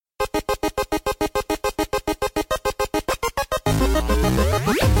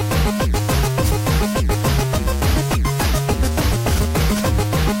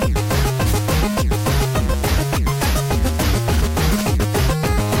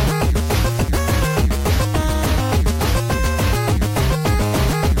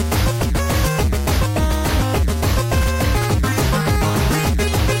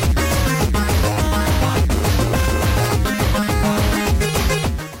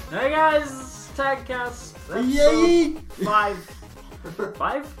guys, Tagcast. Yay! 5.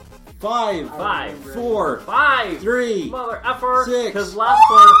 5? 5, 4, 5. 3, Mother effer. 6.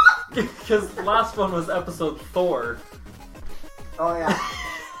 Because last one was episode 4. Oh yeah.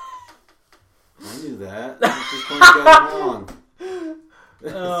 I knew that. I was just going to go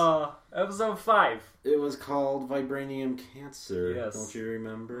along. Episode 5. It was called Vibranium Cancer. Yes. Don't you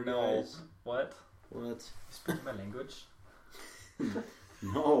remember, No. guys? What? What? You speaking my language?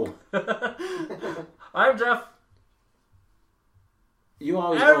 No. I'm Jeff. You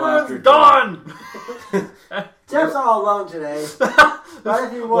always go after Everyone's gone! Jeff's all alone today. But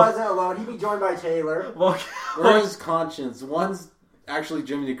if he wasn't alone, he'd be joined by Taylor. Where is Conscience? One's actually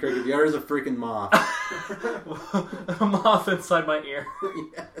Jimmy the Cricket, the other's a freaking moth. A moth inside my ear.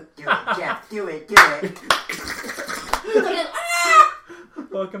 Do it, Jeff. Do it. Do it.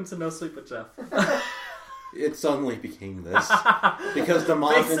 Welcome to No Sleep with Jeff. It suddenly became this. Because the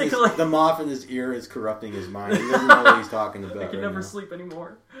moth, in his ear is corrupting his mind. He doesn't know what he's talking about. I can right never now. sleep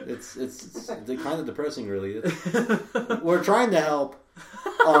anymore. It's kind of depressing, really. We're trying to help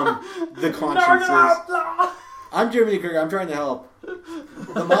the consciences. No. I'm Jimmy the Cricket. I'm trying to help.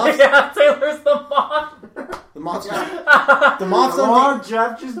 The moth's, Yeah, Taylor's the moth. the moth's Come on,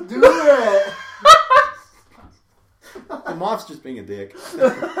 Jeff, just do it. The moth's just being a dick.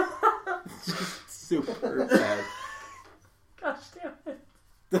 Just super bad. Gosh damn it.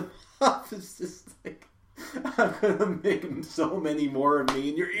 The moth is just like, I'm gonna make so many more of me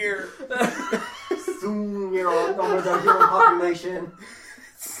in your ear. Soon, over the human population.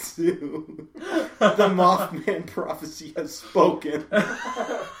 Soon. The Mothman prophecy has spoken.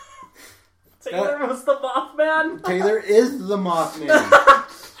 Taylor was the Mothman. Taylor is the Mothman.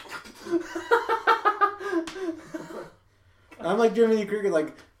 I'm like Jimmy the Cricket,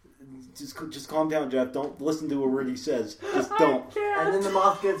 like, just calm down, Jeff. Don't listen to a word he says. Just don't. And then the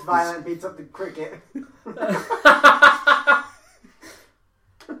moth gets violent, beats up the cricket.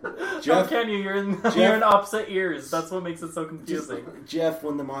 Jeff, how can you? You're in opposite ears. That's what makes it so confusing. Jeff,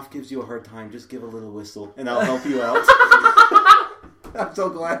 when the moth gives you a hard time, just give a little whistle, and I'll help you out. I'm so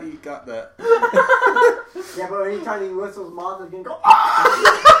glad he got that. Yeah, but anytime he whistles, moth is gonna go.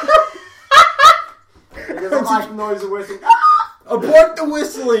 It doesn't like the noise of whistling. Abort the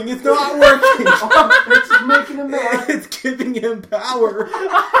whistling! It's not working! It's just making him mad. It's giving him power.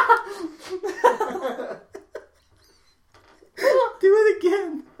 Do it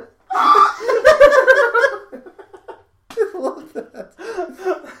again. I love that.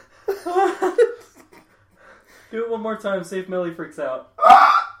 Do it one more time. See if Millie freaks out.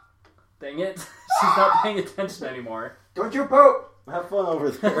 Dang it. She's not paying attention anymore. Don't you poop! Have fun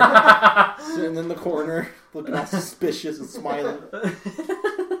over there. Sitting in the corner, looking all suspicious and smiling.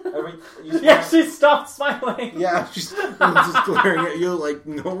 Yeah, she stopped smiling. Yeah, she's just glaring at you like,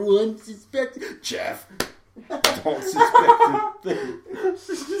 no one suspects. Jeff, don't suspect anything.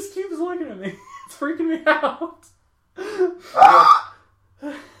 She just keeps looking at me. It's freaking me out.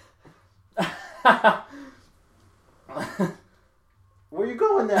 Where you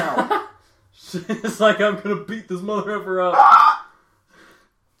going now? She's like, I'm gonna beat this mother effer up.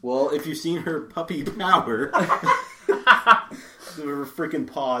 Well, if you've seen her puppy power, her freaking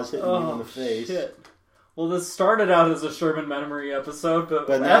paws hitting you in the face. Shit. Well, this started out as a Sherman memory episode, but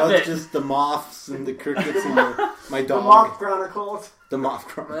now it's just the moths and the crickets and my dog. The Moth Chronicles. The Moth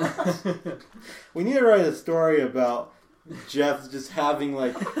Chronicles. We need to write a story about Jeff just having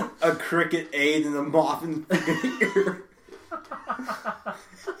like a cricket aid and a moth in the ear.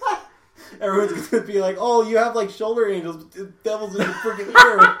 Everyone's gonna be like, "Oh, you have like shoulder angels, but the devil's in your freaking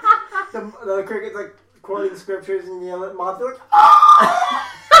ear." The cricket's like quoting scriptures, and the other moth's like, "Ah!"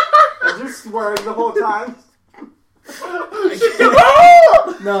 And they're swearing the whole time.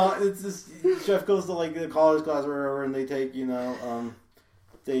 No, it's just Jeff goes to like the college class or wherever, and they take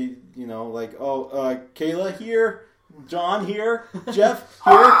Kayla here, John here, Jeff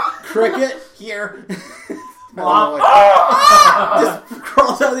here, Cricket here. Mom. Just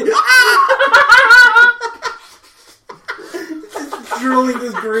crawls out of the just drilling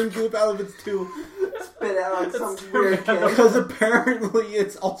this green goop out of its tube. Spit out like some weird kid. Because apparently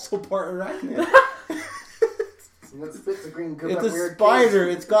it's also part arachnid. And it spits a green goop It's at a weird spider.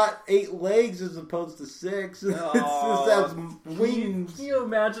 kids. It's got 8 legs as opposed to 6. It just has wings. Can you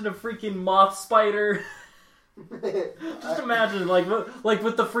imagine a freaking moth spider? Just imagine, like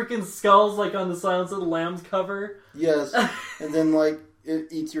with the freaking skulls, like on the Silence of the Lambs cover. Yes, and then like it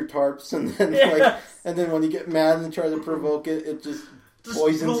eats your tarps, and then and then when you get mad and try to provoke it, it just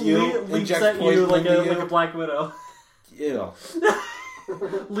poisons you, leaps injects at you poison like into a Black Widow. Ew.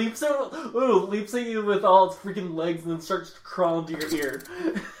 leaps at you with all its freaking legs, and then starts to crawl into your ear.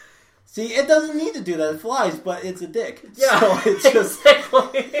 See, it doesn't need to do that. It flies, but it's a dick. Yeah, So it's just...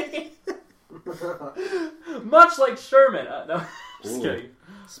 exactly. Much like Sherman. No, just Ooh. kidding.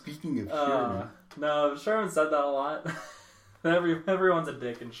 Speaking of Sherman. No, Sherman said that a lot. Everyone's a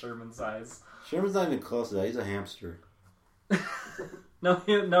dick in Sherman's eyes. Sherman's not even close to that. He's a hamster. No,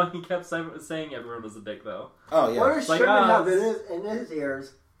 he kept saying everyone was a dick, though. Oh, yeah. What does Like, Sherman have it's- in his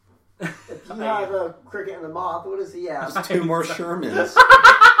ears? If you have a cricket and a moth, what does he have? Just 2 more Shermans.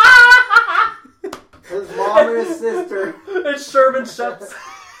 His mom and his sister. It's Shermanception.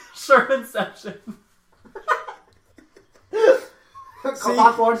 Come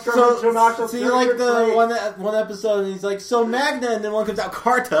on, one Sherman International. See, like the Play. one episode, and he's like, so Magna, and then one comes out,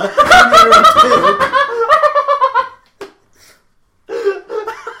 Carta, and the other one too.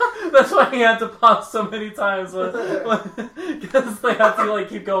 That's why he had to pause so many times, because they had to like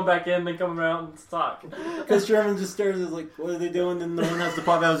keep going back in and coming out and talk. Because Sherman just stares and is like, what are they doing? And the one has to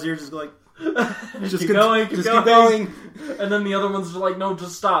pop out his ear, just go like, Just keep keep going. going. And then the other ones are like, no,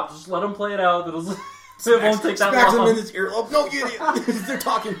 just stop. Just let them play it out. It won't take that Smacks him long. in his ear. Oh, no, you idiot. They're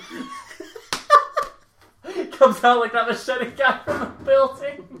talking. Comes out like that machete guy from the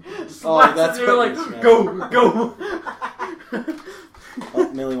building. Oh, that's his ear what like, you smack. go.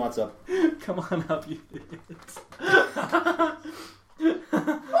 Oh, Millie wants up. Come on up, you idiots.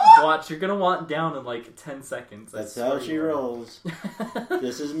 Watch, you're gonna want down in like 10 seconds. That's how she rolls.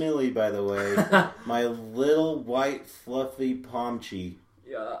 This is Millie, by the way. My little white fluffy pomchi.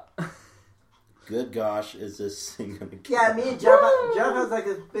 Yeah. Good gosh, is this thing gonna kill? Yeah, me and Jeff has like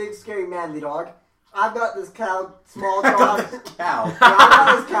this big scary manly dog. I've got this small I got dog. this cow. Yeah, I've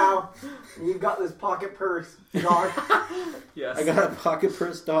got this cow. And you've got this pocket purse dog. Yes. I got a pocket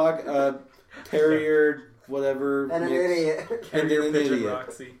purse dog, a terrier, whatever. And an mix. idiot. And then an Pigeon idiot.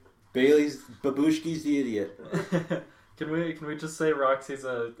 Roxy. Babushki's the idiot. Can we just say Roxy's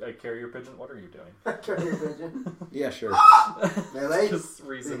a carrier pigeon? What are you doing? Carrier pigeon. Yeah, sure. Melee. Just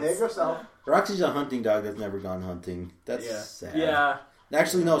reasons. Behave yourself. Roxy's a hunting dog that's never gone hunting. That's Yeah. sad. Yeah.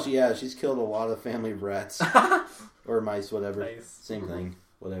 Actually, no, she's killed a lot of family rats. Or mice, whatever. Nice. Same thing.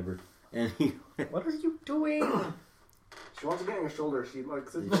 Whatever. Anyway. What are you doing? She wants to get on your shoulder. She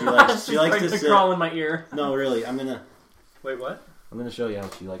likes it. She likes She's to trying sit. crawl in my ear. No, really, I'm gonna Wait, what? show you how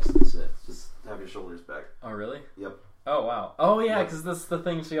she likes to sit. Just have your shoulders back. Oh, really? Yep. Oh, wow. Oh, yeah, Yep. because this is the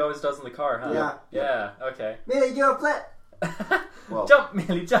thing she always does in the car, huh? Yeah. Yeah, okay. Millie, do a flip. Well, Jump,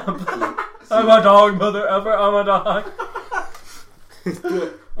 Millie, jump. see- I'm a dog, mother ever. I'm a dog. Do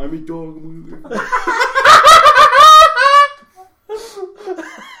it. I'm a dog.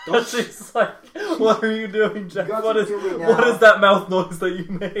 She's like, what are you doing, Jeff? You got What to is do me now. that mouth noise that you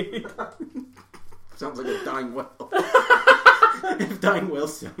made? Sounds like a dying whale. If dying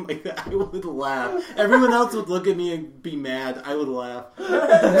whales sound like that, I would laugh. Everyone else would look at me and be mad. I would laugh.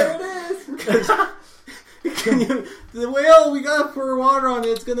 There it is. The whale, we gotta pour water on it.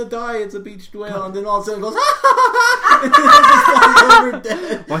 It's gonna die. It's a beached whale, and then all of a sudden it goes, and then it just falls over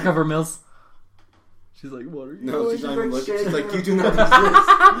dead. Walk over, Mills. She's like, what are you No, doing? she's not even looking. Shit. She's like, you do not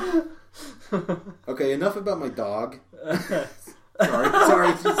exist. Okay, enough about my dog.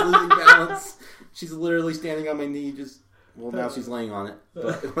 Sorry, she's losing balance. She's literally standing on my knee, well, now she's laying on it.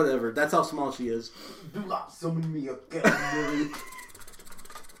 But whatever. That's how small she is. Do not summon me again, Millie.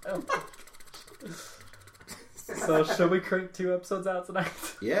 So, should we crank 2 episodes out tonight?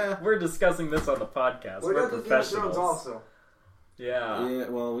 Yeah. We're discussing this on the podcast. We're We're going to Game of professionals. Thrones also. Yeah. Yeah,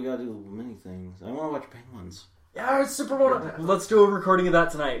 well, we gotta do many things. I wanna watch Penguins. Yeah, it's super fun. Let's do a recording of that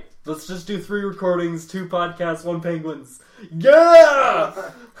tonight. Let's just do 3 recordings, 2 podcasts, 1 Penguins.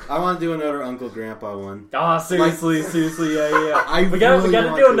 Yeah! I wanna do another Uncle Grandpa one. Ah, seriously, yeah. We gotta really do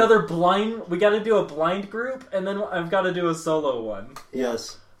want to. another blind. We gotta do a blind group, and then I've got to do a solo one.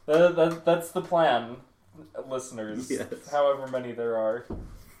 Yes. That's the plan, listeners. Yes. However many there are.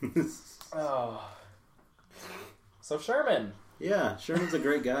 Oh. So Sherman, Yeah, Sherman's a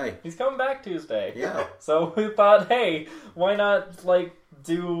great guy. he's coming back Tuesday. Yeah. So we thought, hey, why not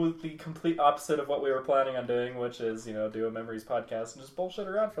do the complete opposite of what we were planning on doing, which is do a memories podcast and just bullshit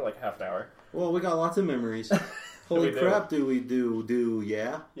around for like half an hour. Well, we got lots of memories. Holy We do. crap, do we do,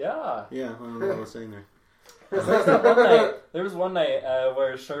 yeah? Yeah. Yeah, I don't know what I was saying there. There was one night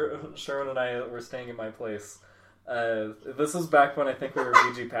where Sherwin and I were staying at my place. This was back when I think we were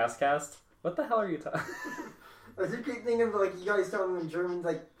VG Passcast. What the hell are you talking? I just keep thinking of you guys telling him in German,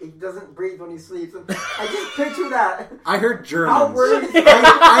 he doesn't breathe when he sleeps. And I just picture that. I heard How Germans. worried his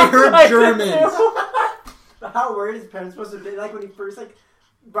I heard I did Germans. too. How worried his parents must have been, when he first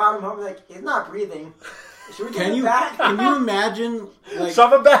brought him home, he's not breathing. Should we get Can him you back? can you imagine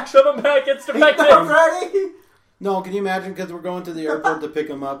Shove him back, it's defective. I'm ready. No, can you imagine? Because we're going to the airport to pick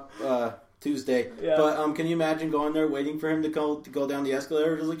him up Tuesday. Yeah. But can you imagine going there waiting for him to go down the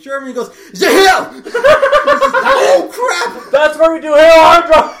escalator? Just like, Sherman, he goes, is it him? Oh, crap! That's where we do Hail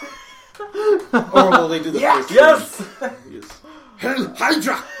Hydra! Or will they do the first Yes! Yes. Hail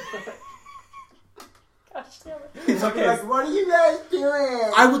Hydra! Gosh damn it. He's like, what are you guys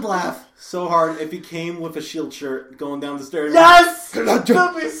doing? I would laugh so hard if he came with a shield shirt going down the stairs. Yes! Hail Hydra!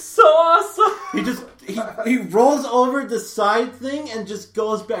 That'd be so awesome! He rolls over the side thing and just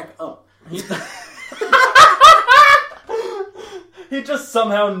goes back up. He just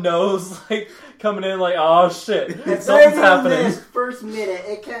somehow knows, like, coming in like, oh shit, It's something's better than happening. this first minute.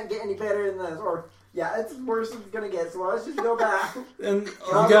 It can't get any better than this. Or, yeah, it's worse than it's going to get, so let's just go back. And You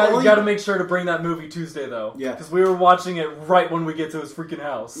got to make sure to bring that movie Tuesday, though. Yeah. Because we were watching it right when we get to his freaking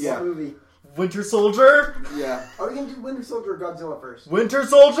house. Yeah. What movie? Winter Soldier? Yeah. Are we going to do Winter Soldier or Godzilla first? Winter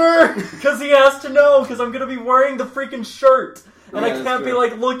Soldier? Because he has to know, because I'm going to be wearing the freaking shirt. And Yeah, I that's can't be true.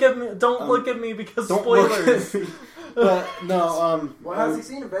 like, look at me, don't look at me because Don't look spoilers. at me. But no, Well, has he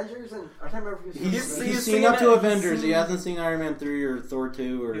seen Avengers? And I can't remember if he's seen he's He's seen seen up to it. Avengers. He's He seen- hasn't seen Iron Man 3 or Thor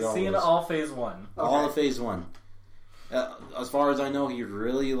 2 or He's all seen those. all phase 1. All of Phase 1. As far as I know, he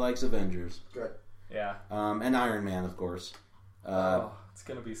really likes Avengers. Good. Yeah. And Iron Man, of course. It's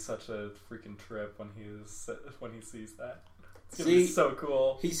gonna be such a freaking trip when he sees that. It's gonna be See, so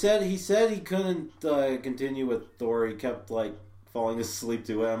cool. He said he couldn't continue with Thor. He kept like falling asleep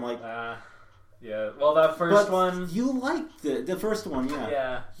to it. I'm like, Yeah. Well, that first one. You liked it, the first one, yeah.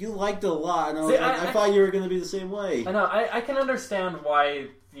 Yeah. You liked it a lot, and I was See, like, I thought you were going to be the same way. I know. I can understand why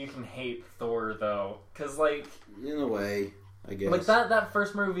you can hate Thor though, because like In a way, I guess. like that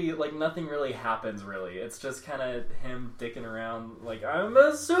first movie, like nothing really happens. Really, it's just kind of him dicking around. Like, I'm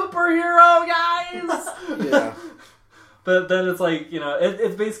a superhero, guys. Yeah. But then it's like,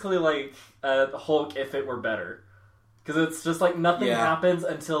 it's basically like Hulk if it were better. Because it's just like nothing Yeah. happens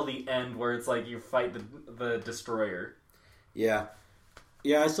until the end where it's like you fight the Destroyer. Yeah.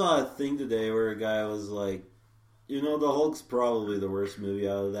 Yeah, I saw a thing today where a guy was like, the Hulk's probably the worst movie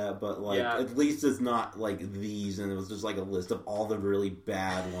out of that, but like Yeah. at least it's not like these, and it was just like a list of all the really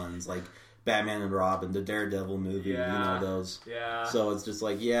bad ones, like Batman and Robin, the Daredevil movie, Yeah. those. Yeah. So it's just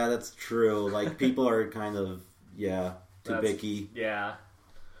like, yeah, that's true. Like people are kind of too picky. Yeah.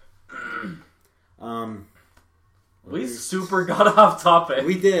 We We super got off topic.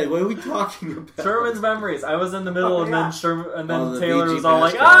 We did. What are we talking about? Sherman's memories. I was in the middle, and then Oh, the Taylor VG was all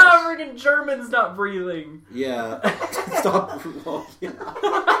like, Basketballs. freaking German's not breathing. Yeah. Stop. Well, yeah.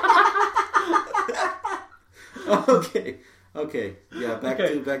 Okay. Yeah. Back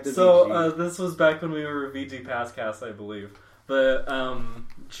to So VG. this was back when we were VG Passcast, I believe. But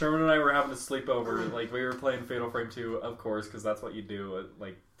Sherman and I were having a sleepover. Like, we were playing Fatal Frame 2, of course, because that's what you do at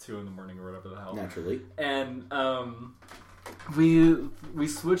like 2 in the morning or whatever the hell. Naturally. And we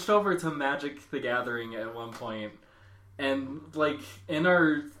switched over to Magic the Gathering at one point, and like in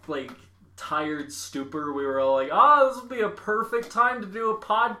our like tired stupor, we were all like, this would be a perfect time to do a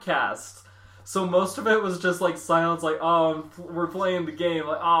podcast. So most of it was just like silence, like, we're playing the game,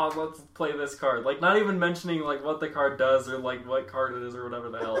 like, let's play this card. Like, not even mentioning like what the card does or like what card it is or whatever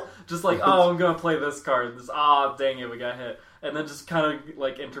the hell. Just like, I'm gonna play this card. This, dang it, we got hit. And then just kind of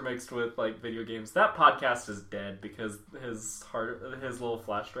like intermixed with like video games. That podcast is dead because his little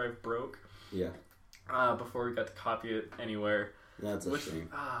flash drive broke. Yeah. Before we got to copy it anywhere. That's a shame.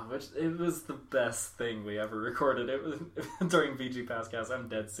 Which it was the best thing we ever recorded. It was during VG Passcast. I'm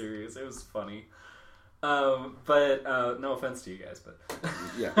dead serious. It was funny. But no offense to you guys, but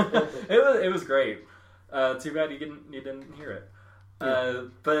Yeah. it was great. Too bad you didn't hear it.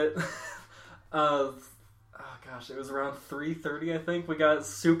 But it was around 3:30, I think. We got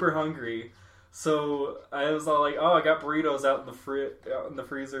super hungry. So I was all like, I got burritos out in the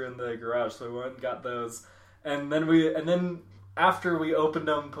freezer in the garage, so we went and got those. And then after we opened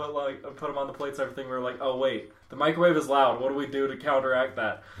them, put them on the plates and everything, we were like, oh wait, the microwave is loud. What do we do to counteract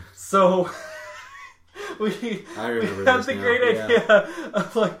that? So we had the great idea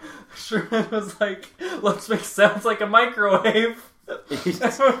of like, Sherman was like, let's make sounds like a microwave.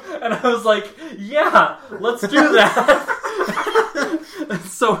 And I was like, yeah, let's do that. And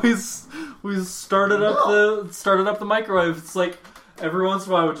so we started up the microwave. It's like every once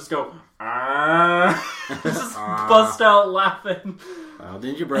in a while I would just go, just bust out laughing.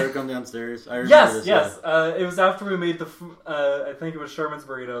 Didn't your brother come downstairs? I Yes. this, It was after we made I think it was Sherman's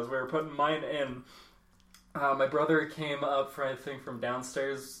burritos. We were putting mine in. My brother came up from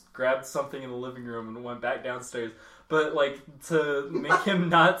downstairs, grabbed something in the living room, and went back downstairs. but like to make him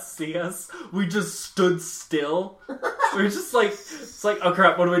not see us, we just stood still. We were just like, it's like, oh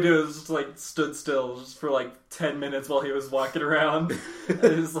crap, what do we do? It was just like stood still just for like 10 minutes while he was walking around. And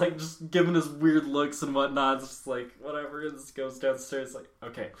he was like just giving us weird looks and whatnot. It's just like, whatever, it just goes downstairs, like,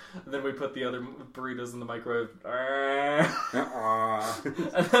 okay. And then we put the other burritos in the microwave. And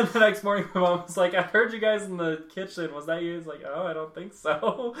then the next morning my mom was like, I heard you guys in the kitchen. Was that you? He's like, oh, I don't think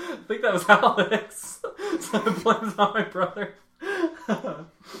so. I think that was Alex. So I blamed it on my brother.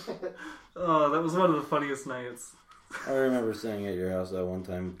 Oh, that was one of the funniest nights. I remember staying at your house that one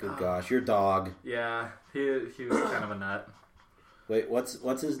time. Good gosh, your dog. Yeah, he was kind of a nut. Wait,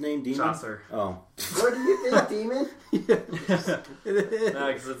 what's his name? Demon? Chaucer. Oh. What do you think, Demon? No,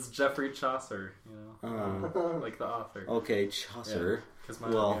 because it's Geoffrey Chaucer, you know, like the author. Okay, Chaucer.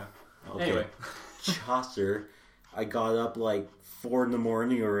 Yeah, okay. Anyway. Chaucer. I got up like 4 in the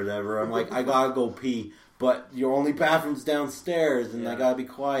morning or whatever. I'm like, I gotta go pee, but your only bathroom's downstairs, and I gotta be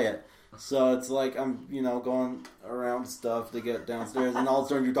quiet. So it's like I'm, going around stuff to get downstairs, and all of a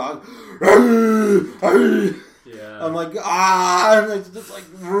sudden your dog, Yeah. I'm like, and I just like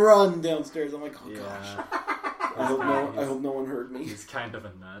run downstairs. I'm like, oh gosh. I hope no one heard me. He's kind of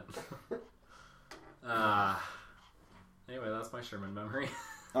a nut. Anyway, that's my Sherman memory.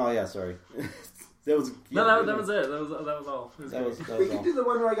 Oh yeah, sorry. That was it. That was it. That was all. That was We can all. do the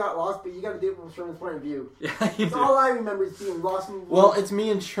one where I got lost, but you got to do it from Sherman's point of view. Yeah, That's all I remember is being lost. Well, it's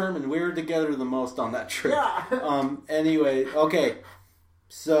me and Sherman. We were together the most on that trip. Yeah. Anyway, okay.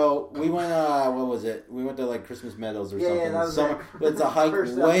 So we went. What was it? We went to like Christmas Meadows or something. Yeah, that was It's a hike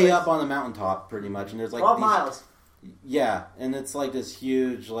First way place. up on the mountaintop, pretty much. And there's like 12 these, miles. Yeah, and it's like this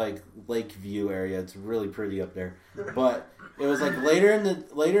huge like lake view area. It's really pretty up there. But it was like later in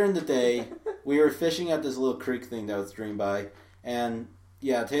the day, we were fishing at this little creek thing that was streamed by, and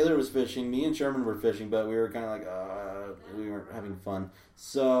yeah, Taylor was fishing. Me and Sherman were fishing, but we were kind of like we weren't having fun.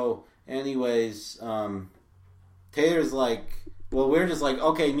 So, anyways, Taylor's like. Well, we're just like,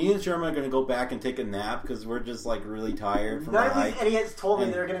 okay, me and Sherman are going to go back and take a nap because we're just, like, really tired from the None of hike. these idiots told me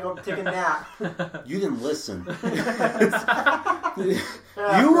they were going to go take a nap. You didn't listen. You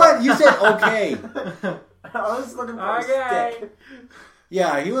said okay. I was looking for a stick.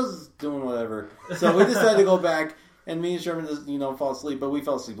 Yeah, he was doing whatever. So we decided to go back, and me and Sherman just, fall asleep, but we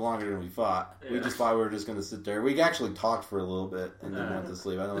fell asleep longer than we thought. Yeah. We just thought we were just going to sit there. We actually talked for a little bit and then went to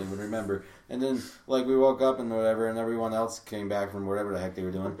sleep. I don't even remember. And then, like, we woke up and whatever, and everyone else came back from whatever the heck they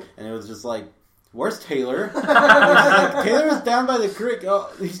were doing, and it was just like, where's Taylor? Like, Taylor is down by the creek.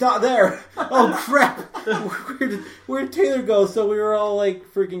 Oh, he's not there. Oh, crap. Where'd Taylor go? So we were all, like,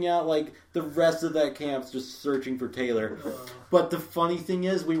 freaking out, like, the rest of that camp's just searching for Taylor. But the funny thing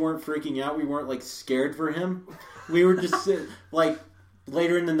is, we weren't freaking out. We weren't, like, scared for him. We were just, like,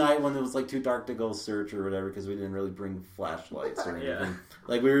 later in the night when it was, like, too dark to go search or whatever, because we didn't really bring flashlights or anything. Yeah.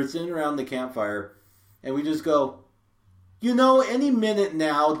 Like, we were sitting around the campfire, and we just go, any minute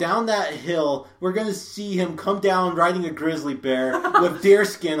now, down that hill, we're going to see him come down riding a grizzly bear with deer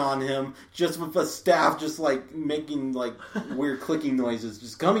skin on him, just with a staff, just, like, making, like, weird clicking noises,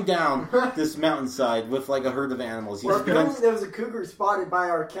 just coming down this mountainside with, like, a herd of animals. Well, apparently there was a cougar spotted by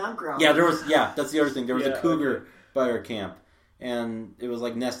our campground. Yeah, that's the other thing. There was a cougar by our camp. And it was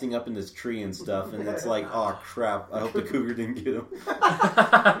like nesting up in this tree and stuff, and it's like, oh crap! I hope the cougar didn't get him.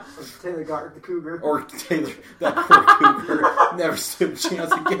 Taylor got the cougar. Or Taylor, that poor cougar, never stood a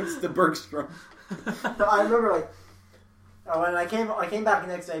chance against the Bergstrom. I remember, like, when I came back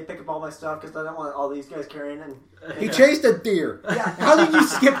the next day, pick up all my stuff because I didn't want all these guys carrying. And He chased a deer. Yeah. How did you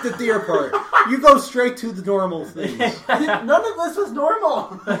skip the deer part? You go straight to the normal things. none of this was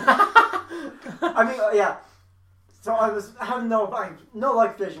normal. I mean, yeah. So I was having no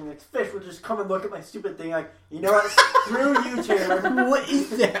luck fishing. Like, fish would just come and look at my stupid thing. Like, you know what? Screw you, Taylor. What is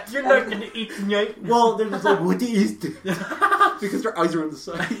that? You're not going to eat tonight. Well, they're just like, what is that? Because their eyes are on the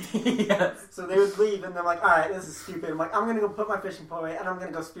side. Yes. So they would leave, and I'm like, all right, this is stupid. I'm like, I'm gonna go put my fishing pole away, and I'm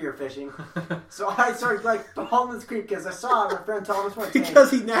gonna go spear fishing. So I started like hauling this creek because I saw my friend Thomas Martin.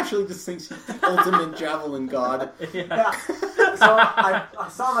 Because he naturally just thinks he's the ultimate javelin god. Yeah. So I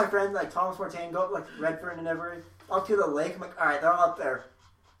saw my friend like Thomas Martin go up like Redfern and everything up to the lake. I'm like, all right, they're all up there.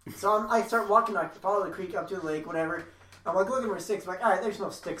 So I start walking, I follow the creek up to the lake, whatever. I'm like looking for sticks. I'm like, all right, there's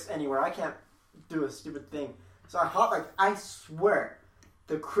no sticks anywhere. I can't do a stupid thing. So I hop, like, I swear,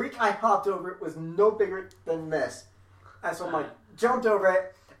 the creek I hopped over was no bigger than this. And so I jumped over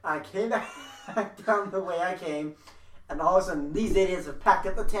it, I came back down the way I came, and all of a sudden, these idiots have packed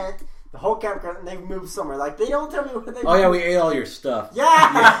up the tent, the whole campground, and they've moved somewhere. Like, they don't tell me where they Oh yeah, we ate all your stuff.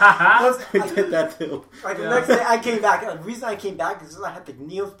 Yeah! We did that too. Like, the next day I came back, and the reason I came back is because I had the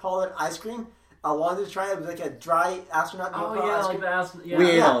Neil's Pollard ice cream, I wanted to try it. It was like a dry astronaut. Oh milk yeah, ice like cream. the astronaut. Yeah. We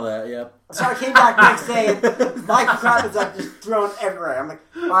ate Yeah. all that. Yep. So I came back next day, and my crap is like just thrown everywhere. I'm like,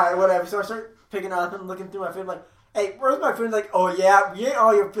 all right, whatever. So I start picking up and looking through my food. I'm like, hey, where's my food? Like, oh yeah, we ate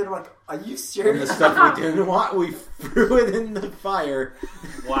all your food. I'm like, are you And the serious? stuff we didn't want, we threw it in the fire.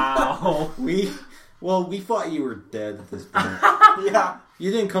 Wow. We thought you were dead at this point. Yeah.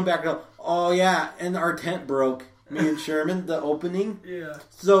 You didn't come back and go, oh yeah, and our tent broke. Me and Sherman, the opening. Yeah.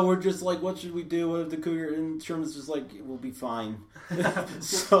 So we're just like, what should we do with the cougar? And Sherman's just like, we'll be fine.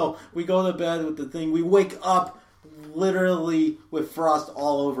 So we go to bed with the thing. We wake up literally with frost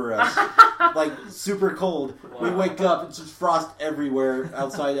all over us. Like super cold. Wow. We wake up, it's just frost everywhere,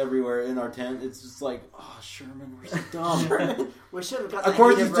 outside everywhere in our tent. It's just like, oh Sherman, we're so dumb. We should have got Of the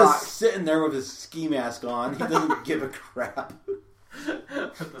course, native he's rock. just sitting there with his ski mask on. He doesn't give a crap.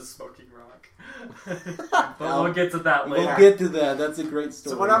 With the smoking rock. But we'll get to that later. We'll get to that. That's a great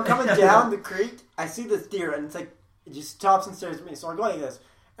story. So when I'm coming down the creek, I see this deer, and it's like, it just stops and stares at me. So I'm going like this,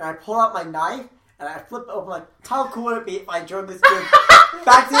 and I pull out my knife, and I flip it open like, how cool would it be if I drove this deer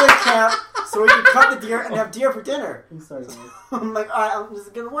back to the camp so we could cut the deer and have deer for dinner? I'm like, alright, this is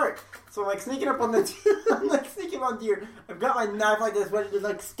gonna work. So I'm like sneaking up on the deer. I'm like sneaking on deer. I've got my knife like this, ready to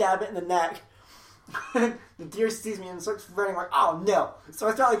like stab it in the neck. The deer sees me and starts running. Like, oh no! So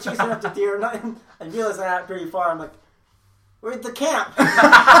I start like chasing after the deer, and I realize I'm not pretty far. I'm like, we're at the camp.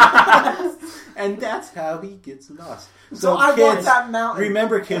 And that's how he gets lost. So I walked that mountain.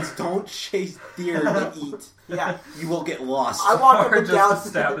 Remember, kids, don't chase deer to eat. Yeah, You will get lost. I walked up Or and just down. a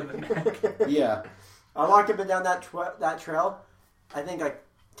stab in the neck. Yeah. I walked up and down that trail. I think like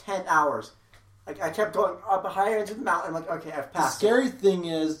 10 hours. Like I kept going up higher into the mountain. I'm like, okay, I've The passed. scary thing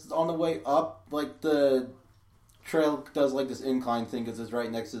is, on the way up, like, the trail does, like, this incline thing because it's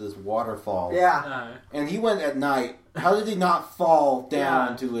right next to this waterfall. Yeah, And he went at night. How did he not fall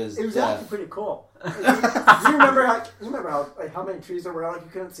down Yeah. to his it was death? actually pretty cool. You remember how many trees there were? Like you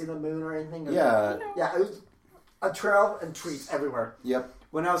couldn't see the moon or anything. Yeah. Yeah, it was a trail and trees everywhere. Yep.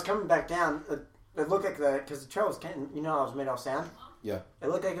 When I was coming back down, it looked like because the trail was I was made out of sand. Yeah. It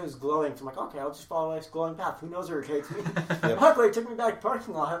looked like it was glowing. So I'm like, okay, I'll just follow this glowing path. Who knows where it takes me? Yep. Luckily, it took me back to the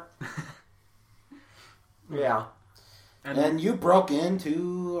parking lot. Yeah. And you broke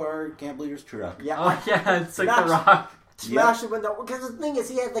into our camp leader's truck. Yeah. Oh yeah, it's like Smash. the rock. Smashed the window. Because the thing is,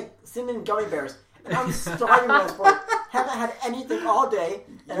 he had like cinnamon gummy bears. And I'm starving at this point. Haven't had anything all day.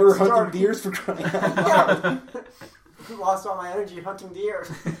 And You were I'm hunting starving. deers for crying out loud. Yeah. Lost all my energy hunting deer.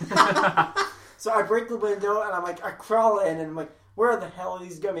 So I break the window and I'm like, I crawl in and I'm like, where the hell are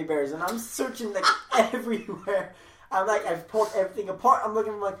these gummy bears? And I'm searching like everywhere. I've pulled everything apart. I'm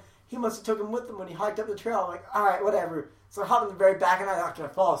looking, I'm like, he must have took them with him when he hiked up the trail. I'm like, alright, whatever. So I hop in the very back and I'm going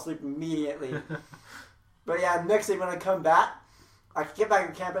to fall asleep immediately. But yeah, next day when I come back, I get back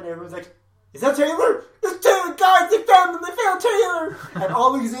in camp and everyone's like, is that Taylor? It's Taylor, guys, they found him, they found Taylor! And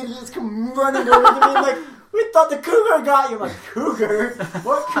all these idiots come running over to me like, we thought the cougar got you. I'm like, cougar?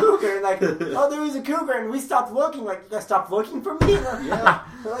 What cougar? And like, oh, there was a cougar, and we stopped looking. Like, you guys stopped looking for me? And Yeah.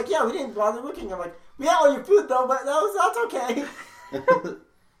 they're like, yeah, we didn't bother looking. I'm like, we had all your food though, but that's okay.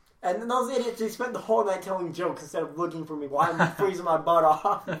 And then those idiots, they spent the whole night telling jokes instead of looking for me while I'm freezing my butt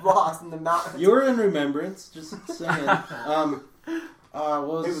off, lost in the mountains. You were in remembrance, just saying. It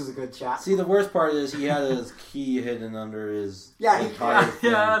was a good chat. See, the worst part is he had his key hidden under his Yeah, tire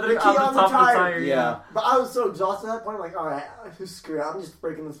thing. Yeah, The the key on the on the top of the tire. tire. Yeah. But I was so exhausted at that point, I'm like, alright, screw it. I'm just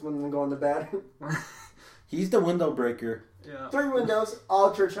breaking this window and going to bed. He's the window breaker. Yeah. 3 windows,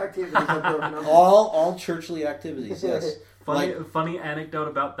 all church activities are broken up. All churchly activities, yes. Funny anecdote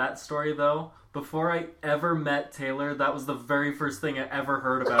about that story though. Before I ever met Taylor, that was the very first thing I ever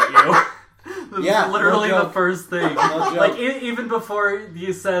heard about you. This Yeah, was literally no the joke. first thing. No joke. Like even before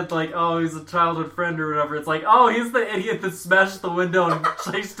you said like, oh, he's a childhood friend or whatever. It's like, oh, he's the idiot that smashed the window and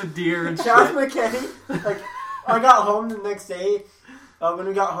chased a deer and Chaz shit. McKinney, like, I got home the next day. When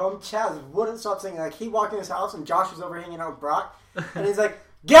we got home, Chaz wouldn't stop saying, like, he walked in his house and Josh was over hanging out with Brock, and he's like,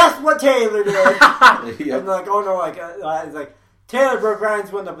 guess what Taylor did? Yep. And like, oh no, like, he's like, Taylor broke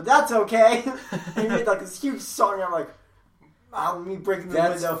Ryan's window, but that's okay. And he made like this huge song, and I'm like, me breaking the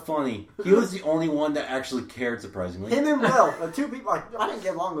That's window. funny. He was the only one that actually cared, surprisingly. Him and Will, the 2 people, like, I didn't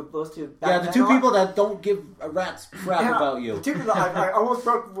get along with those 2. back Yeah, the then 2 a lot. people that don't give a rat's crap Yeah, about The you. 2 people, I almost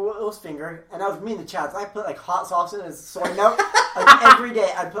broke Will's finger, and I was mean to Chad. So I put like hot sauce in his soy milk. Like every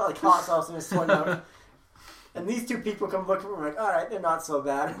day, I'd put like hot sauce in his soy milk. And these 2 people come look for me like, all right, they're not so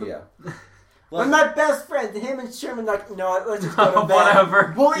bad. Yeah. But my best friend, him and Sherman, like, no, let's just go to bed.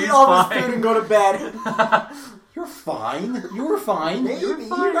 Whatever. We'll eat He's all fine. this food and go to bed. You're fine. You were fine. Maybe.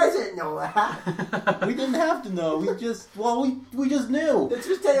 You guys didn't know that. We didn't have to know. We just knew. Let's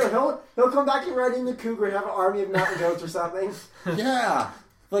just tell you, he'll come back and ride in the cougar and have an army of mountain goats or something. Yeah.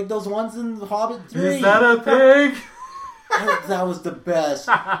 Like those ones in The Hobbit 3. Is that a pig? That was the best.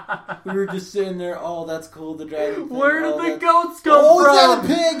 We were just sitting there, oh, that's cool, the dragon thing. Where did the goats come from? from? Is that a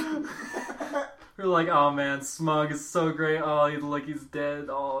pig? We're like, oh man, Smug is so great. Oh, he's dead.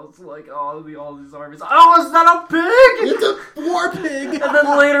 Oh, it's like, all these armies. Oh, is that a pig? It's a war pig. And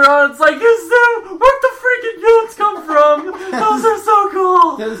then later on, it's like, where'd the freaking goats come from? Those are so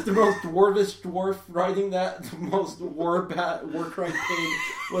cool. That is the most dwarvish dwarf riding that, the most war crying pig,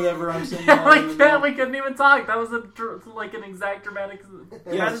 whatever I'm saying. We couldn't even talk. That was an exact dramatic.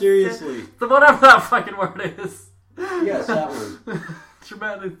 Yeah, seriously. So whatever that fucking word is. Yes, that word.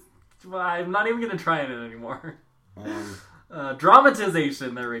 Dramatic. I'm not even going to try it anymore.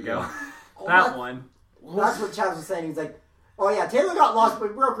 Dramatization, there we go. Yeah. That one. That's what Chaz was saying. He's like, oh yeah, Taylor got lost, but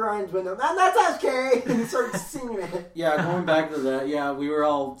we broke Ryan's window. And that's okay. And he started singing it. Yeah, going back to that, yeah, we were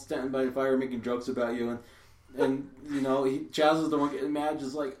all standing by the fire making jokes about you, and you know, Chaz was the one getting mad,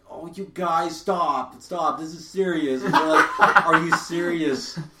 just like, oh, you guys, stop, this is serious. And we're like, are you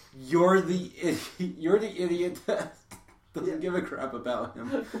serious? You're the idiot that doesn't give a crap about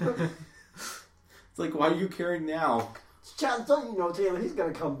him. It's like, why are you caring now? Chaz, don't you know, Taylor? He's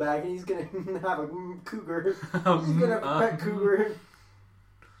gonna come back and he's gonna have a cougar. He's gonna have a pet cougar.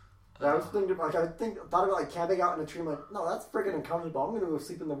 I was thinking, thought about camping out in a tree. I'm like, no, that's freaking uncomfortable. I'm gonna go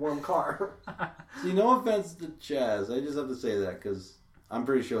sleep in the warm car. See, no offense to Chaz, I just have to say that because I'm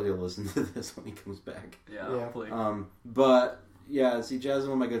pretty sure he'll listen to this when he comes back. Yeah, hopefully. But yeah, see, Chaz is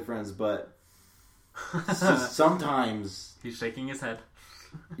one of my good friends, but sometimes he's shaking his head.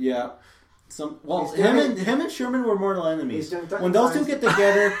 Yeah. Him and Sherman were mortal enemies. When those two get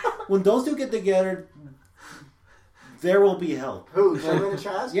together, there will be hell. Who? Sherman and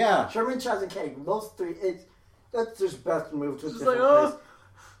Chaz? Yeah. Sherman, Chaz, and Keg. Those three. That's just best move to a different place.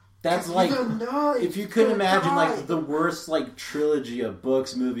 That's like, if you could imagine like the worst like trilogy of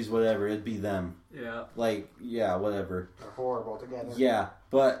books, movies, whatever, it'd be them. Yeah. Like, yeah, whatever. They're horrible together. Yeah,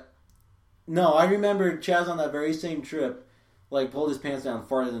 but no, I remember Chaz on that very same trip, like pulled his pants down and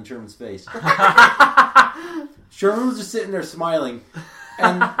farted in Sherman's face. Sherman was just sitting there smiling,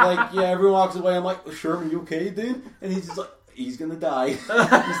 and like, yeah, everyone walks away. I'm like, Sherman, you okay, dude? And he's just like, he's gonna die. He's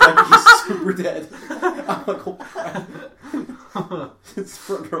like, he's super dead. I'm like, oh crap. It's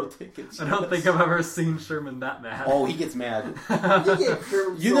front row tickets. I don't think I've ever seen Sherman that mad. Oh, he gets mad. I don't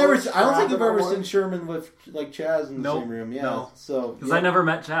think you've ever seen Sherman with like Chaz in the same room. Yeah, no. So because I never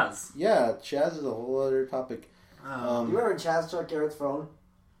met Chaz. Yeah, Chaz is a whole other topic. You remember Chaz took Garrett's phone?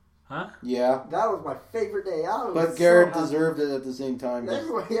 Huh? Yeah. That was my favorite day out. But Garrett deserved it at the same time. Yeah,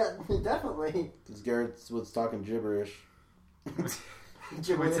 definitely. Because Garrett was talking gibberish.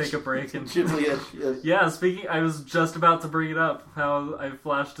 Can we take a break? And Yes. Yeah, speaking, I was just about to bring it up, how I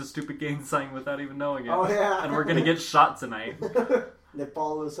flashed a stupid gang sign without even knowing it. Oh, yeah. And we're going to get shot tonight. They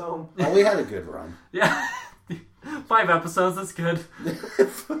follow us home. Oh, we had a good run. Yeah. 5 episodes, that's good.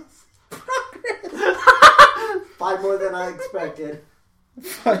 5 more than I expected.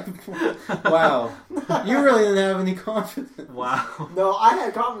 5 more. Wow. You really didn't have any confidence. Wow. No, I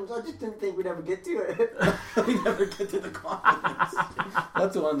had confidence. I just didn't think we'd ever get to it. We never get to the confidence.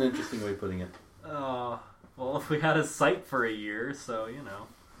 That's one interesting way of putting it. Well, we had a site for a year, so, you know.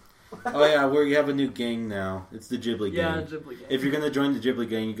 Oh yeah, we have a new gang now. It's the Ghibli gang. Yeah, Ghibli gang. If you're gonna join the Ghibli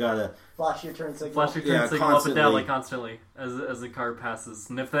gang, you gotta flash your turn signal. Flash your turn signal up and down like constantly as the card passes.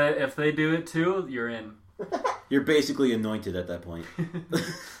 And if they do it too, you're in. You're basically anointed at that point.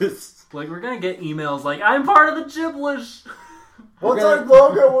 Like, we're gonna get emails like, I'm part of the Giblish! What's our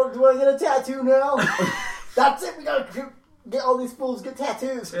logo? Do I get a tattoo now? That's it, we gotta get all these fools get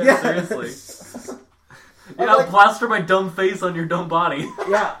tattoos. Yeah, seriously. Yeah, plaster my dumb face on your dumb body.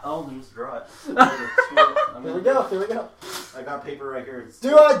 Yeah. Oh, just draw it. Here we go. I got paper right here.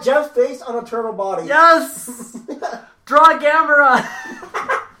 Do Jeff's face on a turtle body. Yes! Draw a Gamera!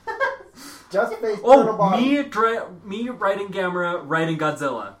 Jeff's face, turtle body. Me writing Gamera, writing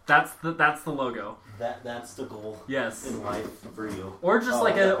Godzilla. That's the logo. That's the goal. Yes. In life for you. Or just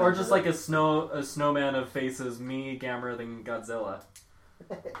like a snowman of faces, me, Gamera, then Godzilla.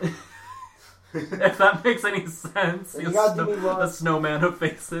 If that makes any sense. A snowman of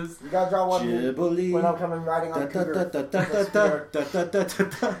faces. You gotta draw one when I'm coming riding on a cougar.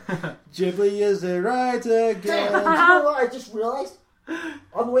 Ghibli is a ride again. Damn, you know what I just realized?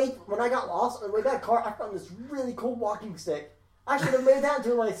 On the way, when I got lost, on the way back car, I found this really cool walking stick. I should have made that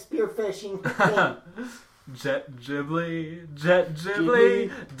into my spearfishing thing. Jet Ghibli,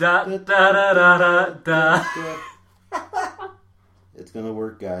 da da da da da da. It's gonna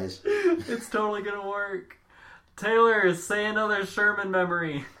work, guys. It's totally gonna work. Taylor, say another Sherman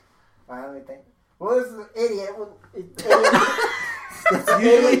memory. Let me think. What was the idiot?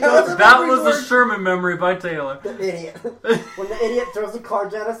 That was a Sherman memory by Taylor. The idiot. When the idiot throws the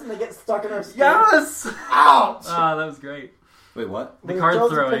cards at us and they get stuck in our skin. Yes! Ouch! Ah, that was great. Wait, what? The When he card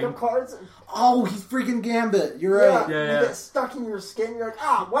throws throwing. pick up cards. Oh, he's freaking Gambit. You're right. Yeah. You get stuck in your skin. You're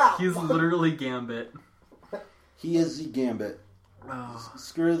like, wow. He's literally Gambit. He is the Gambit. Oh.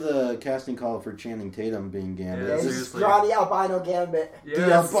 Screw the casting call for Channing Tatum being Gambit. Yeah, He's seriously. Scrawny albino Gambit. Yes.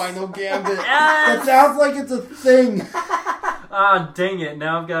 The albino Gambit. Yes! That sounds like it's a thing. Ah, dang it.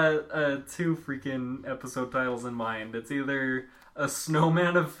 Now I've got 2 freaking episode titles in mind. It's either A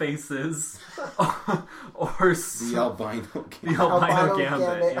Snowman of Faces or The albino Gambit. The Albino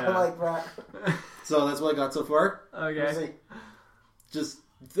Gambit. Yeah. I like that. So that's what I got so far. Okay. Just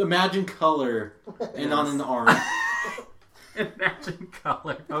imagine color and on an arm. Imagine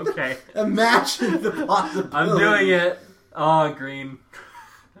color. Okay. Imagine the possibility. I'm doing it. Oh, green.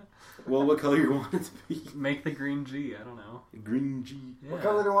 Well, what color you want it to be? Make the green G. I don't know. Green G. Yeah. What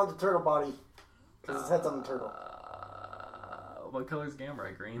color do you want the turtle body? Because his head's on the turtle. What color's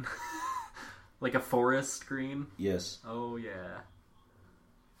Gamera? Green? Like a forest green? Yes. Oh, yeah.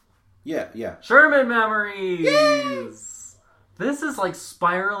 Yeah. Sherman memories! Yay! This is like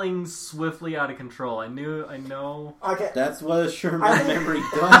spiraling swiftly out of control. I know. Okay. That's what a Sherman memory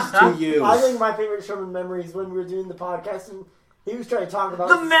does to you. I think my favorite Sherman memory is when we were doing the podcast and he was trying to talk about...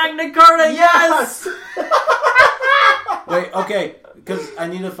 The Magna Carta, yes! Wait, okay, because I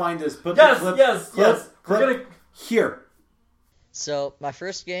need to find this. Put Yes, the clip, yes. We're gonna... Here. So, my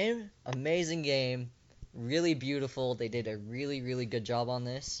first game, amazing game, really beautiful. They did a really, really good job on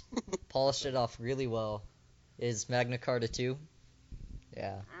this. Polished it off really well. Is Magna Carta 2.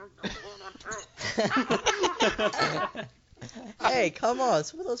 Yeah. Hey, come on.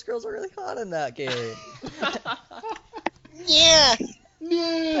 Some of those girls are really hot in that game. Yeah.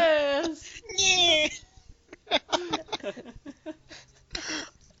 Yes. Yeah.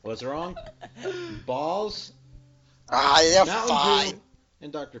 What's wrong? Balls, They're Mountain fine. Dew,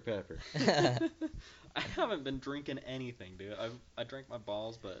 and Dr. Pepper. I haven't been drinking anything, dude. I drank my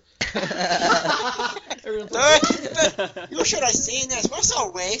balls, but... You should have seen this. We're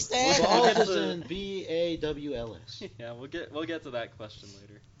so wasted. Balls is in B-A-W-L-S. Yeah, we'll get to that question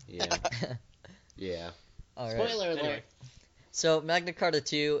later. Yeah. All right. Spoiler alert. Anyway. So, Magna Carta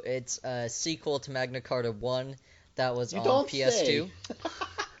 2, it's a sequel to Magna Carta 1 that was You on don't PS2. say.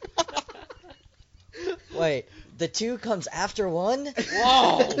 Wait, the 2 comes after 1?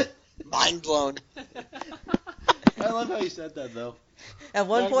 Whoa! Mind blown. I love how you said that, though. And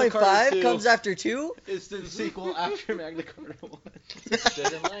Magna 1.5 Carta 2. comes after 2? It's the sequel after Magna Carta 1.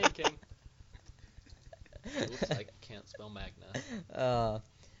 Dead in Lion King. Oops, I can't spell Magna.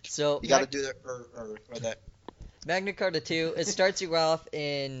 So You gotta do that, or that. Magna Carta 2, it starts you off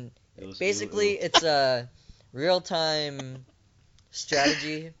in... It Basically, it's a real-time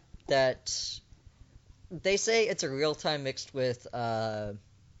strategy that... They say it's a real-time mixed with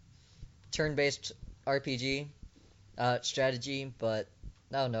turn-based RPG strategy, but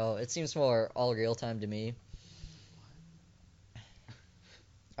I don't know. It seems more all real-time to me.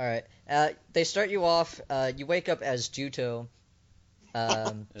 Alright. They start you off, you wake up as Juto.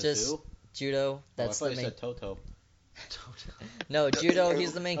 Just Judo. That's I thought the you main... said Toto. No, Judo,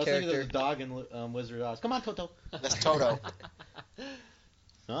 he's the main I was thinking character. there's a dog in Wizard of Oz. Come on, Toto. That's Toto.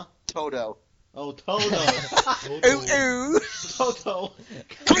 Huh? Toto. Oh, Toto. Ooh, ooh. Toto.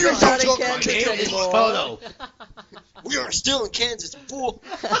 Come here, Not in Toto. Kansas anymore. Toto. We are still in Kansas, fool.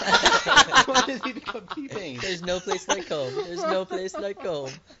 Why does he become T-Pain? There's no place like home. There's no place like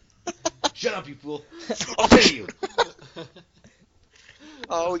home. Shut up, you fool. I'll kill you.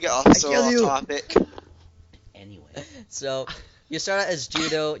 Oh, we got off so kill off you. topic. Anyway. So, you start out as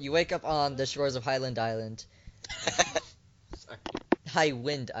Judo. You wake up on the shores of Highland Island. Sorry.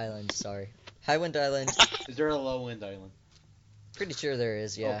 Highwind Island, sorry. Highwind Island. Is there a low wind island? Pretty sure there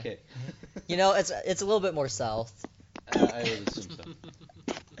is, yeah. Okay. You know, it's a little bit more south. I would assume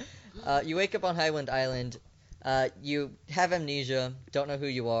so. You wake up on Highwind Island. You have amnesia. Don't know who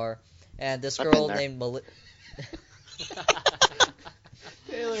you are. And this I've girl been there. named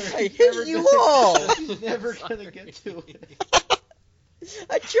Taylor, I hit you all! He's never gonna get to it.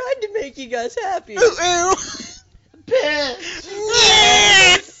 I tried to make you guys happy. Ooh, ooh. Piss!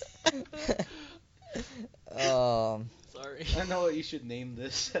 Sorry. I know what you should name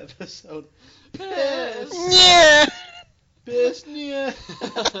this episode. Piss! Yeah. Piss, yeah.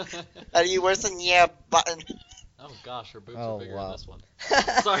 Eddie, where's the yeah button? Oh gosh, her boobs Oh, are bigger wow. in this one.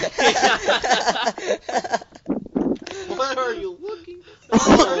 Sorry. What are you looking?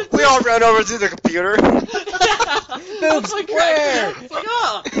 We all ran over to the computer. Boobs, where? It's like,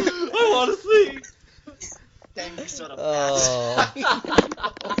 ah, I want to see. Dang, you son of a Oh.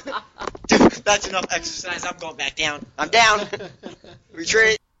 Dude, that's enough exercise. I'm going back down. I'm down.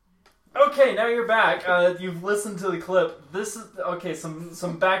 Retreat. Okay, now you're back. You've listened to the clip. This is okay.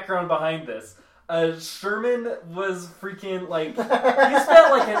 Some background behind this. Sherman was freaking like he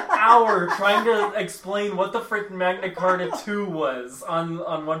spent like an hour trying to explain what the freaking Magna Carta 2 was on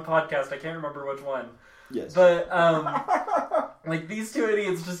one podcast. I can't remember which one. Yes. But like these two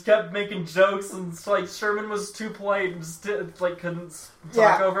idiots just kept making jokes, and like Sherman was too polite and just like couldn't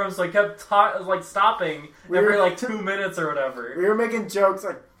talk over him, so he kept stopping every like 2 minutes or whatever. We were making jokes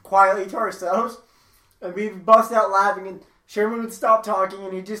like quietly to ourselves, and we'd bust out laughing, and Sherman would stop talking,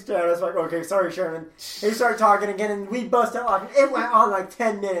 and he'd just stare at us like, okay, sorry, Sherman. He'd start talking again, and we'd bust out laughing. It went on like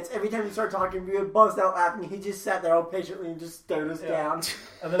 10 minutes. Every time we started talking, we would bust out laughing. He just sat there all patiently and just stared us down.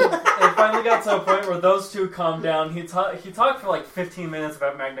 And then it finally got to a point where those two calmed down. He talked for like 15 minutes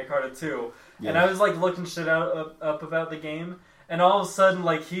about Magna Carta 2, and I was like looking shit up about the game, and all of a sudden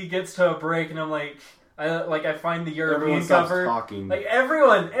like he gets to a break, and I'm like... I find the European cover. Talking. Like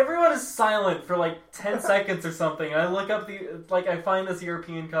everyone is silent for like 10 seconds or something. And I look up I find this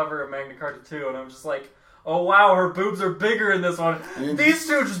European cover of Magna Carta 2, and I'm just like, oh wow, her boobs are bigger in this one. These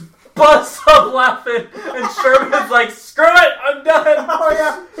two just bust up laughing, and Sherman's like, screw it, I'm done. Oh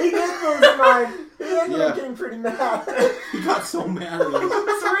yeah, he did lose his mind. He ended up getting pretty mad. He got so mad. It's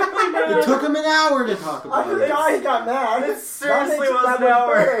really mad. It took him an hour to talk I about it. forgot he got mad. It seriously was an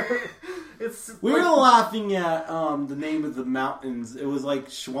hour. We were laughing at the name of the mountains. It was like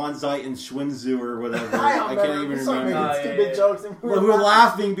Schwanzeit and Schwinzu or whatever. I can't even remember. Stupid jokes. And But we were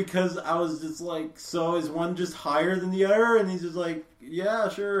laughing because I was just like, so is one just higher than the other? And he's just like, yeah,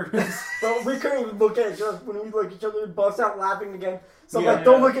 sure. But we couldn't even look at each other. When we look at each other, we bust out laughing again. So I'm like,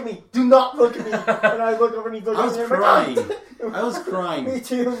 don't look at me. Do not look at me. And I look over and he's looking at me. I was crying. I was crying. Me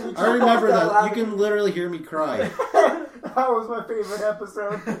too. I remember that. You can literally hear me cry. That was my favorite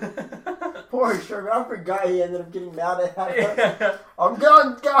episode. Poor Sherman. I forgot he ended up getting mad at that. Yeah. I'm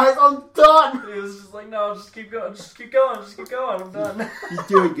done, guys. I'm done. He was just like, no, just keep going. Just keep going. Just keep going. I'm done. You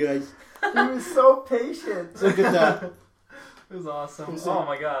do it, guys. He was so patient. Look at that. It was awesome. Oh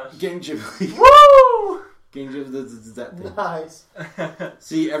my gosh. Gang Ghibli. Woo! Gang Ghibli, that's that thing. Nice.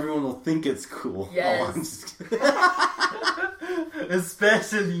 See, everyone will think it's cool. Yes. Oh, I'm just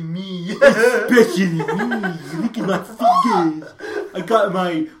Especially me. Especially me. Look at my fingers. I got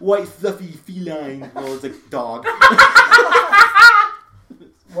my white fluffy feline. Well, it's a dog.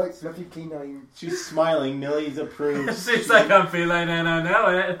 White fluffy canine. She's smiling. Millie's approved. She's like, I'm feeling and I know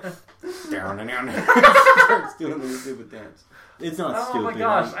it. Starts doing the stupid dance. It's not Oh stupid. my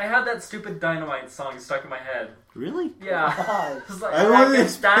gosh, I had that stupid Dynamite song stuck in my head. Really? Yeah. It was like, I wasn't like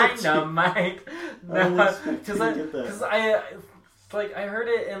expecting- Dynamite. I wasn't expecting to get that. Because I heard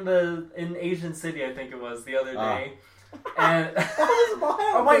it in Asian City, I think it was, the other day. And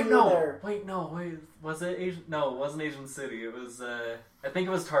wait, was it Asian? No, it wasn't Asian City. It was I think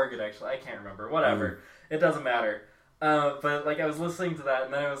it was Target actually. I can't remember. Whatever. It doesn't matter. But like I was listening to that,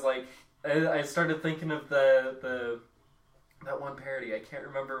 and then I was like, I started thinking of that one parody. I can't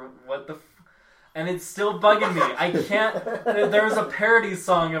remember what and it's still bugging me. I can't. There was a parody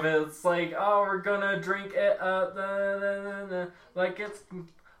song of it. It's like, oh, we're gonna drink it like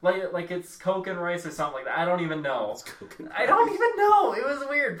it's Coke and rice or something like that. I don't even know. I don't even know. It was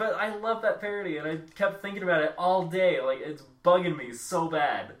weird, but I love that parody, and I kept thinking about it all day. Like it's bugging me so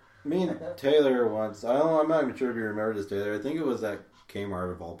bad. Me and Taylor once. I'm not even sure if you remember this, Taylor. I think it was at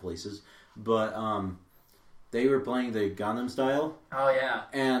Kmart of all places, but they were playing the Gangnam Style. Oh yeah.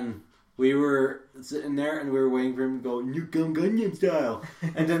 And we were sitting there and we were waiting for him to go, New Gangnam Style.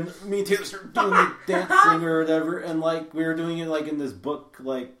 And then me and Taylor started doing the dancing or whatever. And like we were doing it like in this book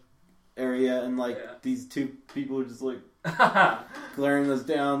like area. And like these two people were just like glaring us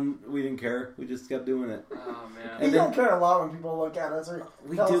down. We didn't care. We just kept doing it. Oh man. We don't care a lot when people look at us or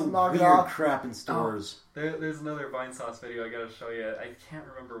We tell us do to knock it weird off. crap in stores. There's another Vine Sauce video I gotta show you. I can't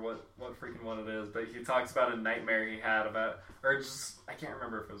remember what freaking one it is, but he talks about a nightmare he had about, or just, I can't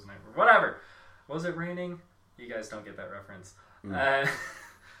remember if it was a nightmare. Whatever. Was it raining? You guys don't get that reference. But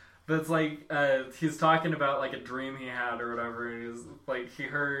it's like, he's talking about like a dream he had or whatever, and he was like, he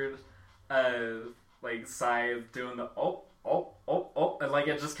heard, like Scythe doing the oh, and like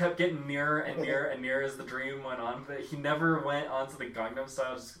it just kept getting nearer and nearer and nearer as the dream went on, but he never went onto the Gangnam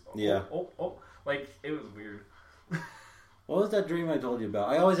Style, just like it was weird. What was that dream I told you about?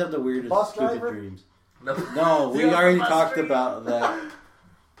 I always have the weirdest Bus stupid driver? dreams. No, No, we The already bus talked dream? about that.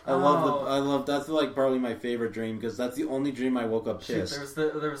 I love. That's like probably my favorite dream because that's the only dream I woke up pissed.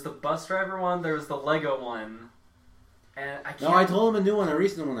 There was the bus driver one. There was the Lego one. And I can't. No, I told him a new one, a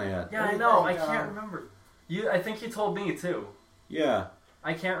recent one I had. Yeah, I know. I can't remember. I think you told me too. Yeah.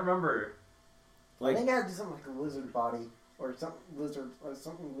 I can't remember. I think I had to do something like a lizard body or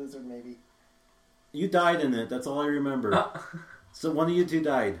something lizard maybe. You died in it. That's all I remember. So one of you two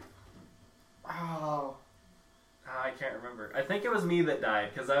died. Oh. I can't remember. I think it was me that died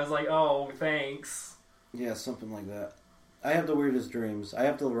because I was like, "Oh, thanks." Yeah, something like that. I have the weirdest dreams. I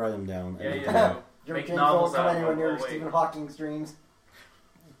have to write them down. Yeah, you do. Your Make dreams novels don't come out of anywhere them. near Oh, wait. Stephen Hawking's dreams.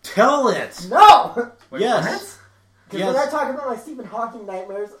 Tell it. No. Wait, Yes. Because when I talk about my Stephen Hawking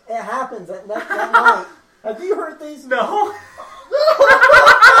nightmares, it happens at that night. Have you heard these? No.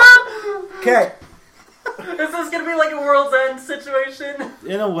 Okay. Is this gonna be like a World's End situation?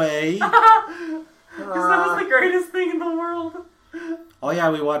 In a way. Because that was the greatest thing in the world. Oh yeah,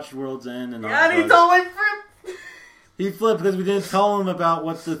 we watched World's End and all Yeah, and he that. totally flipped. He flipped because we didn't tell him about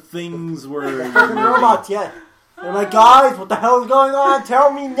what the things were. Fucking robots, yeah. They're like, guys, what the hell is going on?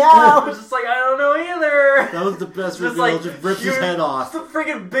 Tell me I now. was just like, I don't know either. That was the best Just reveal. like, Just ripped his huge- head off. Just the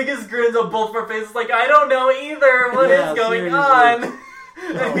freaking biggest grins on both of our faces. Like, I don't know either. What is Yeah, going seriously. on?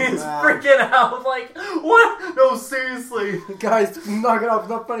 And Oh, he's man. freaking out. Like, what? No, seriously. Guys, knock it off. It's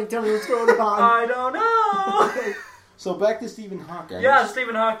not funny. Tell me what's going on. I don't know. So back to Stephen Hawking. Yeah,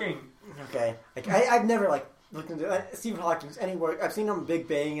 Stephen Hawking. Okay. Like, I've never, looked into Stephen Hawking's any work. I've seen him in Big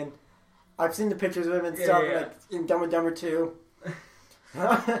Bang, and I've seen the pictures of him and stuff, yeah. like, in Dumb and Dumber 2. And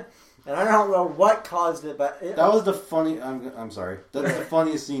I don't know what caused it, but... That was the funny... I'm sorry. That's the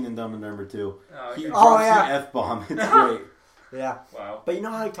funniest scene in Dumb and Dumber 2. Oh, He okay. drops yeah. the F-bomb. It's great. Yeah. Wow. But you know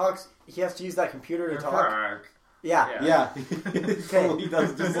how he talks? He has to use that computer to talk? Yeah. Yeah. Yeah. He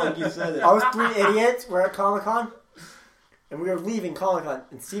does just like you said it. I was 3 idiots. We're at Comic-Con. And we were leaving Comic-Con.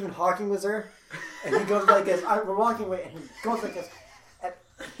 And Stephen Hawking was there. And he goes like this. We're walking away. And he goes like this. And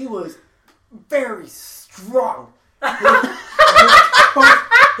he was very strong. He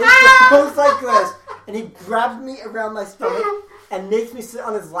goes like this. And he grabs me around my stomach. And makes me sit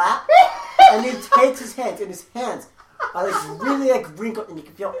on his lap. And he takes his hands. And his hands are really wrinkled. And you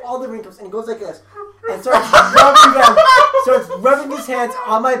can feel all the wrinkles. And he goes like this. And starts rubbing his hands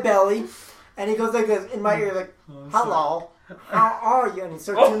on my belly. And he goes like this in my ear, like, hello, how are you? And he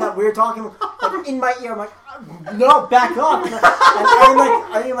starts doing that weird talking like, in my ear. I'm like, no, back up. And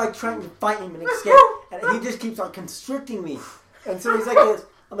I'm like trying to fight him and escape. And he just keeps on constricting me. And so he's like this.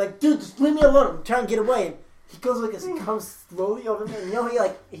 I'm like, dude, just leave me alone. I'm trying to get away. And he goes like this. He comes slowly over me. And you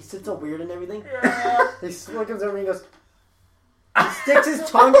know, he sits all weird and everything. Yeah. He slowly comes over and he goes, he sticks his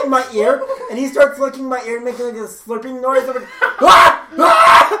tongue in my ear, and he starts licking my ear and making like this slurping noise. I'm like, ah!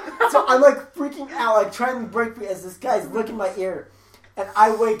 Ah! So I'm like freaking out, like trying to break free as this guy's licking my ear. And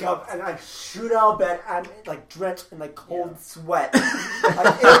I wake up and I shoot out of bed. I'm like drenched in like cold sweat. Like,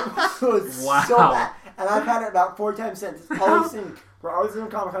 it was so bad. And I've had it about 4 times since. It's always seen. We're always in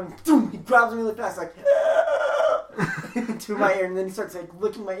Comic-Con. He grabs me really fast, like to my ear, and then he starts like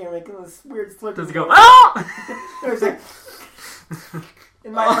licking my ear, making this weird slurping. Does he go, noise. ah! It was like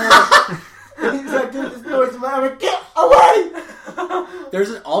in my ear. And he's like doing this noise in my ear. I'm like, get away!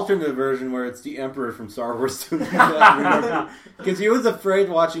 There's an alternate version where it's the Emperor from Star Wars doing that. Because he was afraid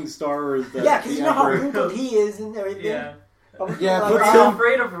watching Star Wars. That Yeah, because the you know how Emperor- wrinkled he is and everything. Yeah. Yeah, Like, puts Are you him-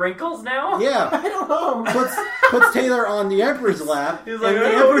 afraid of wrinkles now? Yeah. I don't know. Puts Taylor on the Emperor's lap, He's like, and the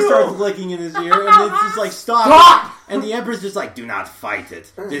 "I don't Emperor know." starts licking in his ear, and it's just like, stop! Stop! And the Emperor's just like, do not fight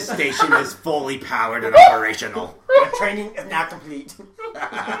it. This station is fully powered and operational. My training is not complete.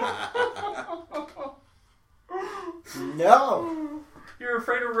 No. You're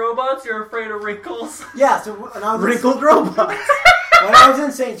afraid of robots? You're afraid of wrinkles? Yeah, so when I was Wrinkled robots. when I was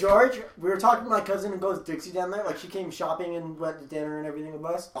in St. George, we were talking to my cousin who goes Dixie down there. Like, she came shopping and went to dinner and everything with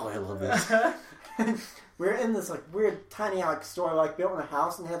us. Oh, I love this. We were in this, like, weird, tiny, like, store, like, built in a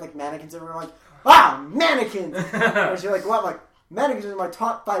house, and they had, like, mannequins everywhere. Like, wow, mannequins! And she's like, what? I'm like, mannequins are my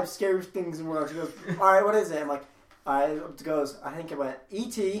top 5 scariest things in the world. She goes, alright, what is it? I'm like, alright, it goes, I think it went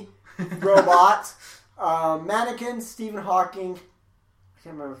E.T., robots, mannequins, Stephen Hawking, I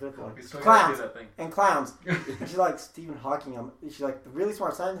can't remember the fifth one. We still gotta Clowns. do that thing. And clowns. And she's like, Stephen Hawking. She's like, the really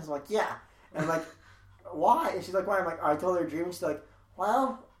smart scientist? I'm like, yeah. And I'm like, why? And she's like, why? I'm like, I told her a dream. And she's like,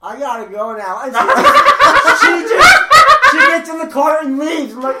 well, I gotta go now. And she gets in the car and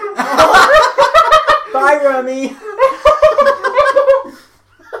leaves. I'm like, oh, bye, Remy.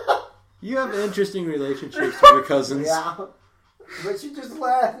 You have interesting relationships with your cousins. Yeah. But she just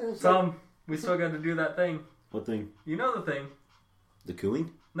laughed. And she's like, Tom, we still got to do that thing. What thing? You know the thing. The cooing?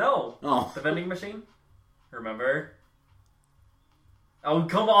 No. Oh. The vending machine? Remember? Oh,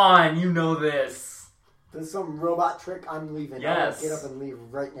 come on. You know this. There's some robot trick. I'm leaving. Yes. I'm gonna get up and leave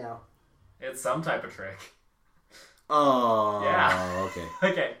right now. It's some type of trick. Oh, Yeah. okay.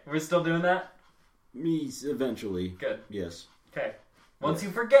 Okay, we're still doing that? Me, eventually. Good. Yes. Okay. Once you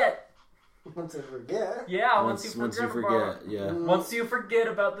forget. Once I forget. Yeah, once you Once you forget. forget, yeah. Once you forget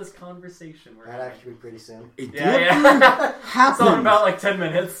about this conversation. We're That'd actually be pretty soon. It Yeah, did yeah. happen. It's on about like 10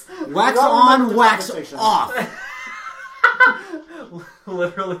 minutes. Wax Not on, remember the wax conversation. off.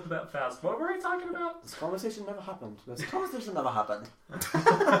 Literally that fast. What were we talking about? This conversation never happened. This conversation never happened.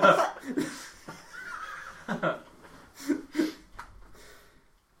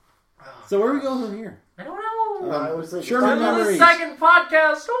 So where are we going from here? I don't know. I was like, Sherman Time for the memories. second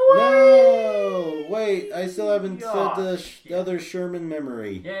podcast. Woo! No, wait. I still haven't said the Yeah. other Sherman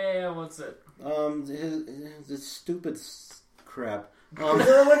memory. Yeah, what's it? His stupid crap. Is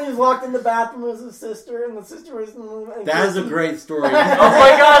there when he was locked in the bathroom with his sister, and the sister was in the... That is a great story. Oh my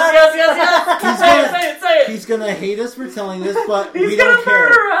gosh, yes! Say it! He's gonna hate us for telling this, but He's we gonna don't care.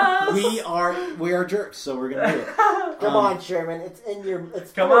 murder us! We are jerks, so we're gonna do it. Come on, Sherman. It's in your...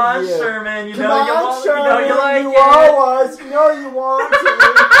 It's Come for on, you. Sherman. You Come know you on, want, Sherman. you know you like you it. owe us. You know you want to.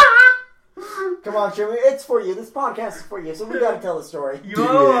 Come on, Sherman. It's for you. This podcast is for you, so we gotta tell the story. You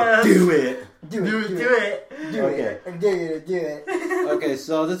owe us. Do it. Do Do it. it. Okay. Do it. Okay,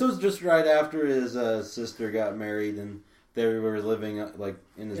 so this was just right after his sister got married, and they were living like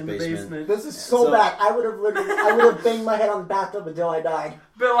in his In the basement. basement. This is so bad. I would have banged my head on the bathtub until I died.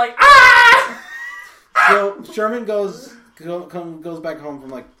 But like, ah! So Sherman goes back home from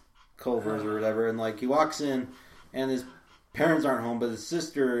like Culver's or whatever, and like he walks in, and his parents aren't home, but his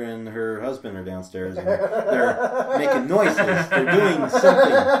sister and her husband are downstairs, and they're making noises. They're doing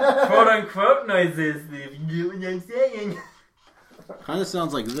something. Quote unquote noises, if you get what I'm saying. Kind of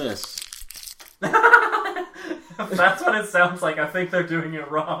sounds like this. If that's what it sounds like, I think they're doing it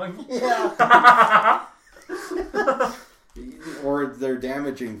wrong. Yeah. Or they're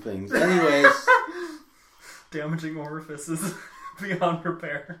damaging things. Anyways, Damaging orifices beyond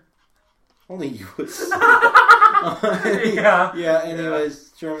repair. only you would say. Yeah. Yeah,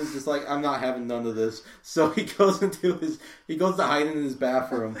 anyways, Sherman's just like, I'm not having none of this. So he goes to hide in his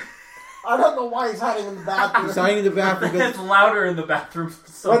bathroom. I don't know why he's hiding in the bathroom. He's hiding in the bathroom It's because louder in the bathroom When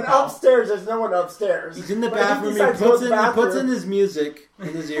somehow. upstairs, there's no one upstairs. he's in the When he bathroom, he decides to go puts to in the bathroom- his music in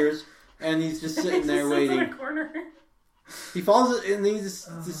his ears, and he's just sitting there He just sits in waiting. a corner. He falls, and he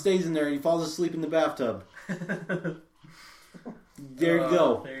just stays in there, and he falls asleep in the bathtub. There you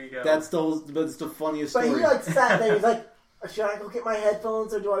go. There you go. That's the funniest But story. he like sat there. He's like, should I go get my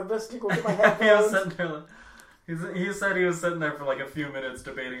headphones, or do I risk it? Go get my He was headphones. sitting there. He said he was sitting there for like a few minutes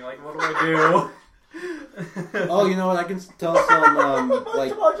debating, like, what do I do? Oh, you know what? I can tell some Oh my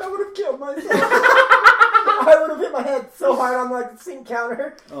like gosh, I would have killed myself. I would have hit my head so hard on like the sink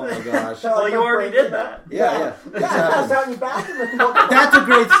counter. oh my gosh. Well, you already did that. Yeah. Yeah, It's I passed happened. out in your bathroom. And woke up. That's a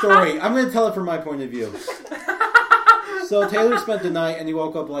great story. I'm going to tell it from my point of view. So Taylor spent the night, and he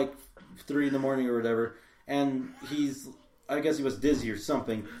woke up like 3 in the morning or whatever, and I guess he was dizzy or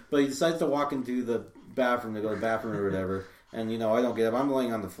something, but he decides to walk into the bathroom to go to the bathroom or whatever. And I don't get up. I'm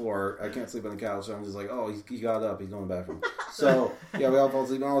laying on the floor. I can't sleep on the couch. So I'm just like, oh, he got up. He's going to the bathroom. So yeah, we all fall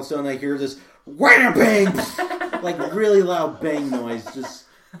asleep. And all of a sudden, I hear this wham bang, like really loud bang noise, just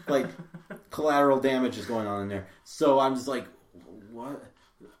like collateral damage is going on in there. So I'm just like, what?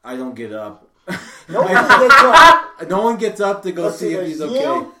 I don't get up. Nobody gets up. No one gets up to go Let's see if there's he's okay.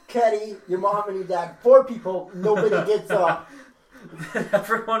 You, Ketty, your mom, and your dad. 4 people. Nobody gets up. Did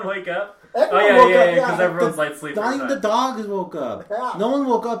everyone wake up? Everyone Oh, woke yeah, up, because everyone's light sleepers. Not even the dogs woke up. Yeah. No one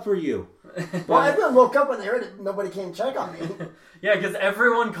woke up for you. Well, everyone woke up when they heard it. Nobody came check on me. Yeah, because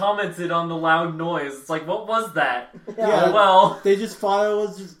everyone commented on the loud noise. It's like, what was that? Yeah. Oh, well. They just thought it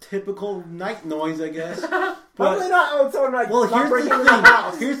was just typical night noise, I guess. Probably not when someone like Well, not here's breaking the into the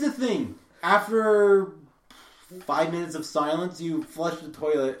house. thing. Here's the thing. After 5 minutes of silence, you flush the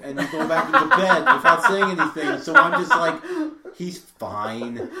toilet and you go back into bed without saying anything. So I'm just like, he's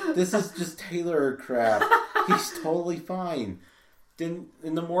fine. This is just Taylor crap. He's totally fine. Then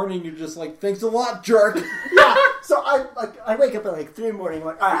in the morning, you're just like, thanks a lot, jerk. Yeah. So I wake up at like 3 in the morning. I'm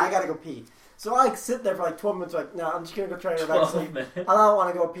like, all right, I gotta go pee. So I sit there for like 12 minutes. Like, no, I'm just gonna go try to go back to 12 sleep. minutes. I don't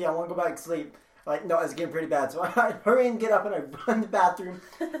want to go pee. I want to go back to sleep. Like, no, it's getting pretty bad. So I hurry and get up and I run to the bathroom.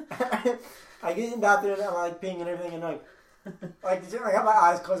 I get in the bathroom and I'm like peeing and everything and like I got my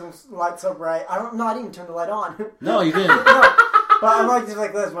eyes closed and the light's so bright. I'm not even turn the light on. No, you didn't. No, but I'm like just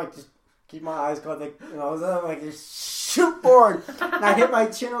like this. I'm like just keep my eyes closed. Like I'm like just shoot forward. And I hit my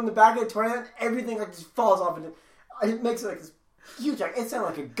chin on the back of the toilet. And everything like just falls off and it makes like this huge. It sounded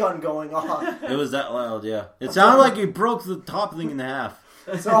like a gun going off. It was that loud, yeah. It sounded like it broke the top thing in half.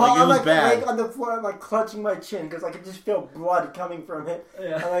 So Like, it I'm was like bad. laying on the floor, I'm like clutching my chin because I could just feel blood coming from it.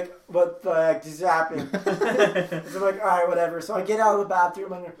 Yeah. I'm like, what the heck just happened? So I'm like, all right, whatever. So I get out of the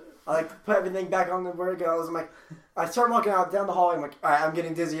bathroom and I like put everything back on the where it goes. I'm like, I start walking out down the hallway. I'm like, all right, I'm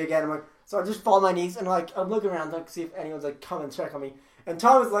getting dizzy again. I'm like, so I just fall on my knees and like I'm looking around like see if anyone's like come and check on me. And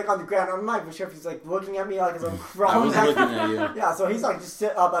Tom is like on the ground. I'm not even sure if he's like looking at me like as I'm I crawling. was back. looking at you. Yeah, so he's like just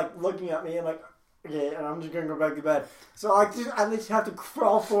sit up like looking at me and like. Okay, and I'm just gonna go back to bed. So I just have to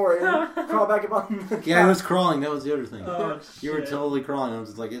crawl forward and crawl back up on the couch. Yeah, I was crawling. That was the other thing. Oh, You were shit. totally crawling. I was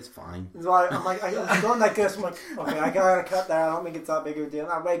just like, it's fine. So I'm like, I'm going like this. I'm like, okay, I gotta cut that. I don't think it's that big of a deal.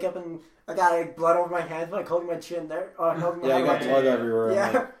 And I wake up and I got like blood over my hands, like holding my chin there. Holding my Yeah, I head, got like, blood everywhere. Yeah.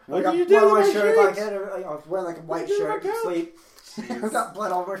 I'm like, what I got did you blood do on with my my shirt? Like, shirts? I was wearing like a white What did you do shirt to my to sleep. I got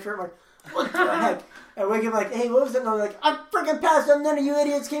blood all over my shirt. I'm like, what the heck? And I wake up like, hey, what was it? And I'm like, I freaking passed out. None of you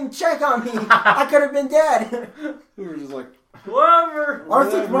idiots came to check on me. I could have been dead. We were just like, Whatever.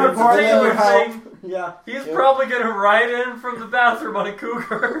 Arthur's more It's important than your Taylor health. thing. Yeah, He's probably gonna ride in from the bathroom on a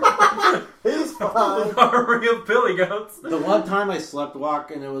cougar. he's fine. Our real billy goats. the one time I slept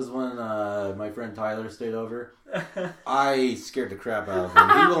walk, and it was when my friend Tyler stayed over. I scared the crap out of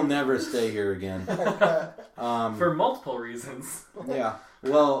him. He will never stay here again. For multiple reasons. Yeah.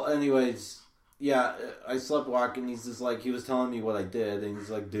 Well, anyways, yeah, I slept walk, and he's just like, he was telling me what I did, and he's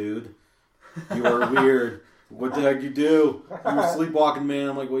like, dude, you are weird. What the heck you do? You were sleepwalking, man.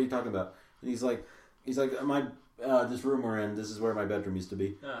 I'm like, what are you talking about? And he's like, my this room we're in, this is where my bedroom used to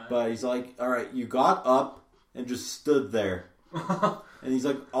be. But he's like, all right, you got up and just stood there. And he's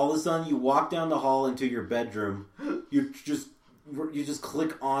like, all of a sudden you walk down the hall into your bedroom. You just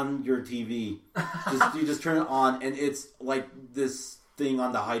click on your TV. You just turn it on, and it's like this thing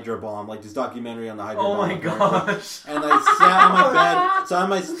on the Hydro Bomb, like this documentary on the Hydro Oh Bomb. my gosh. And I sat on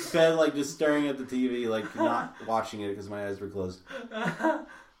my bed, like just staring at the TV, like not watching it because my eyes were closed.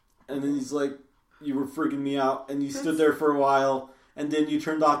 And then he's like, you were freaking me out, and you stood there for a while, and then you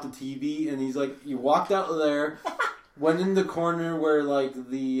turned off the TV, and he's like, you walked out of there, went in the corner where like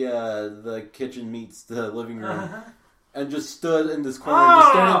the kitchen meets the living room, and just stood in this corner, and just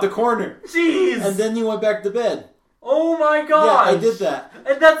staring at the corner. Jeez. And then you went back to bed. Oh my gosh. Yeah, I did that.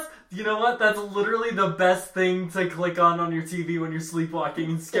 And that's, you know what? That's literally the best thing to click on your TV when you're sleepwalking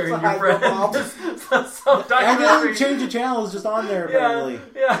and scaring It's your like friends. Hydro Just some I documentary. didn't change the channel; it's just on there apparently.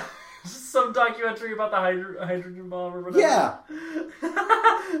 Yeah. Just some documentary about the hydrogen bomb or whatever. Yeah.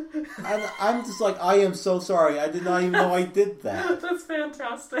 And I'm just like, I am so sorry. I did not even know I did that. That's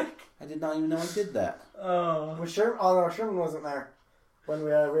fantastic. I did not even know I did that. Oh. Well, Sherman wasn't there when we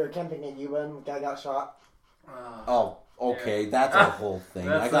were camping at Yuba and the guy got shot. Oh, okay, that's a whole thing.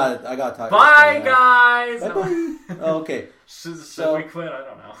 I That's got tired. Bye, guys. Bye. No. Okay. Should So- we quit? I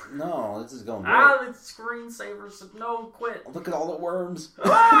don't know. No, this is going great. The screensaver said no, quit. Look at all the worms.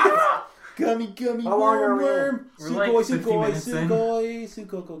 Ah! Gummy, How long are we in? worm. We're like 50 minutes in.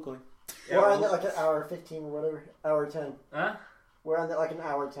 Sugoi. Yeah, We're on well- it like an hour 15 or whatever, hour 10. Huh? We're on it like an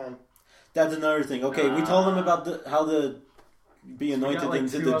hour 10. That's another thing. Okay, we told them about how to be anointed like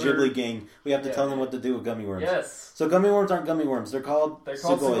into two the other- Ghibli gang. We have to Yeah, tell them yeah. what to do with gummy worms. Yes. So gummy worms aren't gummy worms. They're called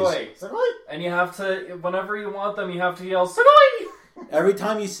Sugoi. Sugoi. And you have to, whenever you want them, you have to yell, Sugoi! Every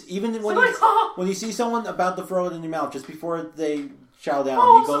time even when Sugoi! when you see someone about to throw it in your mouth, just before they chow down,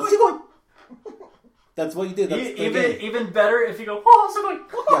 Oh, you go Sugoi! Sugoi. That's what you do. That's the game. Even better if you go, oh, Sugoi!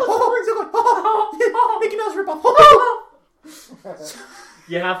 Yeah. Mickey Mouse ripoff.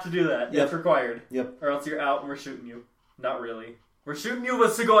 You have to do that. Yep. It's required. Yep. Or else you're out and we're shooting you. Not really. We're shooting you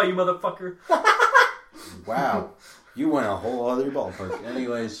with Sugoi, you motherfucker. Wow. You went a whole other ballpark.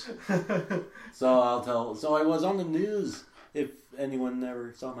 Anyways, so I'll tell. So I was on the news. If anyone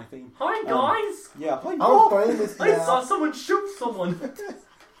ever saw my thing. Hi, guys. Yeah. Hi. I'm famous I now. saw someone shoot someone.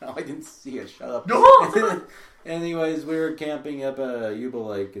 No, I didn't see it. Shut up. No. Anyways, we were camping up at Yuba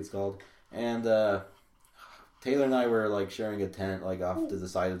Lake, it's called, and Taylor and I were like sharing a tent like off to the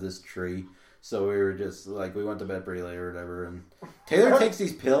side of this tree. So we were just like, we went to bed pretty late or whatever. And Taylor takes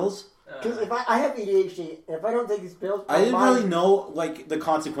these pills. Because if I have ADHD, and if I don't take these pills, I didn't my mind- really know like the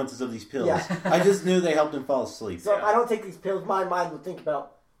consequences of these pills. Yeah. I just knew they helped him fall asleep. So if I don't take these pills, my mind will think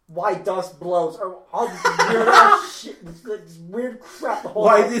about why dust blows or all this weird ass shit, this weird crap the whole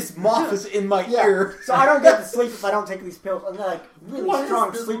Why night. this moth is in my Yeah. ear? So I don't get to sleep if I don't take these pills, and they're like really What is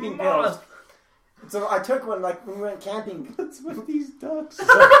strong this sleeping moth? pills. So I took one like when we went camping. What's with these ducks?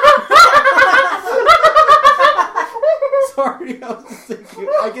 Sorry, I was just thinking.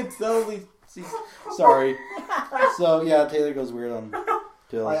 I can totally see. Sorry. So yeah, Taylor goes weird on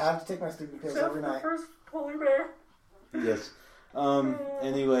pills. I have to take my sleeping pills every night. First polar bear. Yes.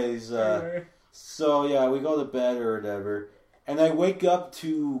 Anyways, so yeah, we go to bed or whatever, and I wake up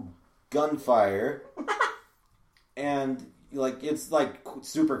to gunfire, and like it's like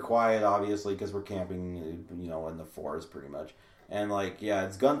super quiet, obviously, because we're camping, you know, in the forest pretty much. And, like, yeah,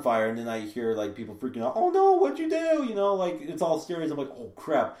 it's gunfire, and then I hear, like, people freaking out, oh, no, what'd you do? You know, like, it's all serious. I'm like, oh,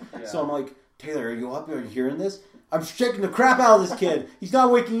 crap. Yeah. So I'm like, Taylor, are you up? Are you hearing this? I'm shaking the crap out of this kid. He's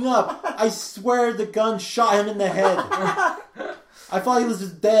not waking up. I swear the gun shot him in the head. I thought he was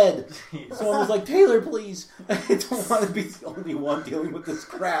just dead. Jeez. So I was like, Taylor, please. I don't want to be the only one dealing with this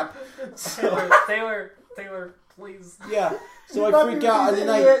crap. So, Taylor, please. yeah. So I freak out, and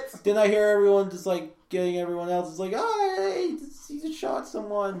then I hear everyone just, like, getting everyone else. It's like, oh, hey, he just shot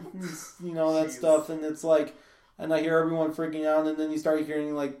someone. You know, that stuff. And it's like, and I hear everyone freaking out, and then you start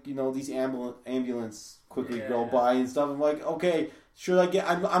hearing, like, you know, these ambulance quickly go by and stuff. I'm like, okay, should I get...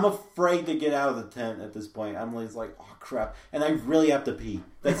 I'm afraid to get out of the tent at this point. I'm like, oh, crap. And I really have to pee.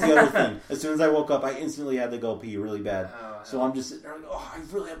 That's the other thing. As soon as I woke up, I instantly had to go pee really bad. So I'm just sitting there like, oh, I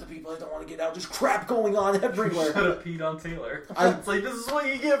really have to pee, but I don't want to get out. Just crap going on everywhere. You should have peed on Taylor. It's like, this is what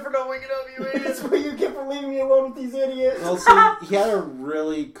you get for not waking up, you idiot. That's what you get for leaving me alone with these idiots. Well, see, he had a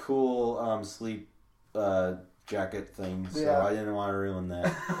really cool sleep jacket thing, so I didn't want to ruin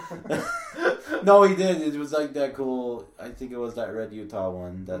that. No, he did. It was like that cool, I think it was that Red Utah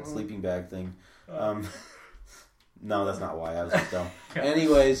one, that sleeping bag thing. No, that's not why. I was just dumb.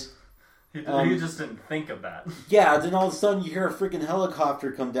 Anyways... you just didn't think of that. Yeah, then all of a sudden you hear a freaking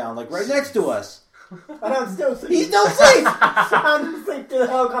helicopter come down, like right next to us. And I'm still asleep. He's still asleep! I'm asleep to the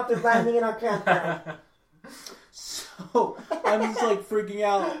helicopter landing in our campground. So I'm just like freaking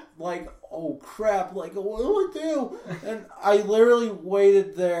out, like, oh crap, like, what do I do? And I literally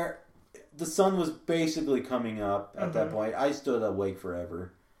waited there. The sun was basically coming up at that point. I stood awake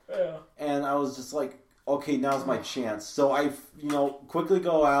forever. Yeah. And I was just like, okay, now's my chance. So I, quickly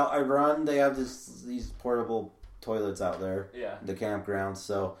go out. I run. They have these portable toilets out there. Yeah. The campground.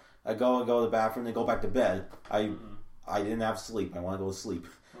 So I go to the bathroom. They go back to bed. I didn't have sleep. I want to go to sleep.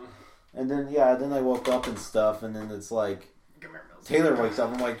 And then then I woke up and stuff. And then it's like Taylor wakes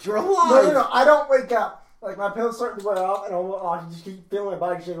up. I'm like, you're alive. No, I don't wake up. Like, my pills starting to wear off, and I can just keep feeling my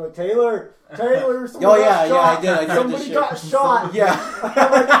body shaking. Like, Taylor, somebody got shot. I did. Somebody got shot. Yeah.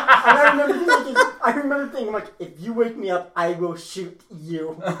 I remember thinking, I'm like, if you wake me up, I will shoot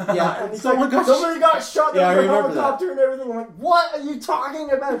you. Yeah. And Somebody got shot. Yeah, I There was a remember helicopter and everything. I'm like, what are you talking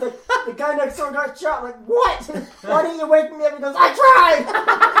about? It's like, the guy next door got shot. I'm like, what? Why didn't you wake me up? He goes, I tried.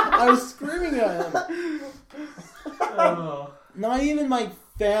 I was screaming at him. Not even my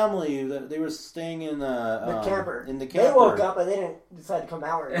family. They were staying in the camper. In the camper. They woke up, but they didn't decide to come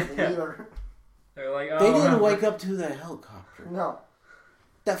out or anything either. They're like, They didn't wake up to the helicopter. No.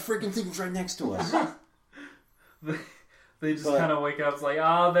 That freaking thing was right next to us. They just kind of wake up. It's like,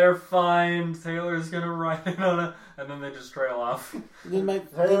 they're fine. Taylor's gonna ride in on it, and then they just trail off. Then I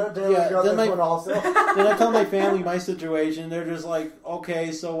tell my family my situation. They're just like,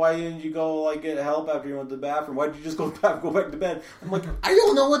 okay, so why didn't you go like get help after you went to the bathroom? Why did you just go back to bed? I'm like, I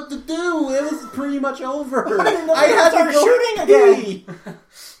don't know what to do. It was pretty much over. I had to go shooting again.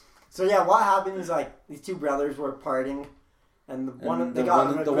 So yeah, what happened is like these two brothers were partying. And the one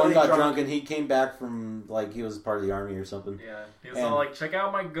got drunk, and he came back from like he was part of the army or something. Yeah, he was all like, "Check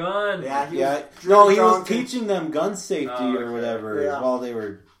out my gun." Yeah, he was teaching them gun safety or whatever while they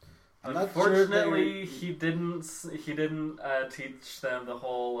were. Unfortunately, he didn't teach them the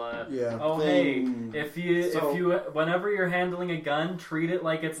whole. thing. Hey, if you whenever you're handling a gun, treat it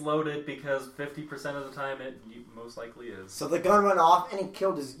like it's loaded because 50% of the time it most likely is. So the gun went off, and he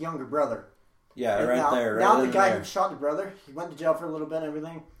killed his younger brother. Yeah, and right there. Right now the guy there. who shot the brother, he went to jail for a little bit and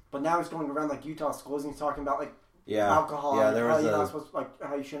everything. But now he's going around like Utah schools and he's talking about like alcohol. Yeah, and there how was you're not supposed to, like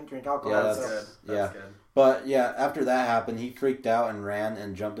how you shouldn't drink alcohol. Yeah, That's good. But yeah, after that happened, he freaked out and ran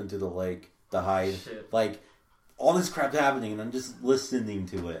and jumped into the lake to hide. Shit. Like all this crap's happening, and I'm just listening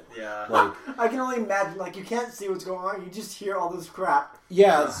to it. Yeah. Like I can only imagine. Like you can't see what's going on. You just hear all this crap.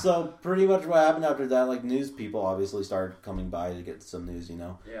 Yeah. So pretty much what happened after that, like news people obviously started coming by to get some news,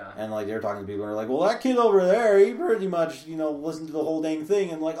 Yeah. And like they were talking to people, and they're like, "Well, that kid over there, he pretty much, listened to the whole dang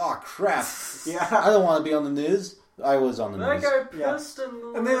thing." And like, "Oh crap! Yeah. I don't want to be on the news." I was on the news. That guy pissed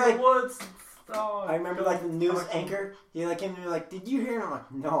in the woods. Oh, I remember like the news anchor. He like came to me like, "Did you hear?" And I'm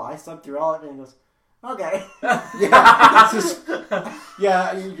like, "No, I slept through all of it." And he goes, "Okay."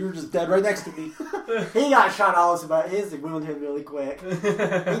 Yeah, you're just dead right next to me. He got shot also, but his wounded him really quick.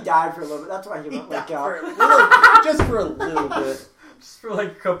 He died for a little bit. That's why he went wake up. Just for a little bit. Just for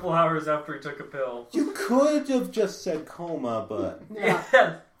like a couple hours after he took a pill. You could have just said coma, but Yeah.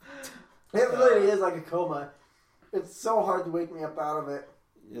 It literally is like a coma. It's so hard to wake me up out of it.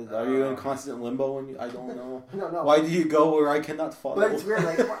 Are you in constant limbo when you? I don't know. No. Why do you go where I cannot follow? But it's weird.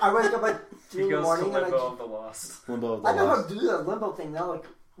 Like I wake up like 3 in the He goes to morning and Limbo of the Lost. Limbo of the I know how lost. to do that limbo thing now. Like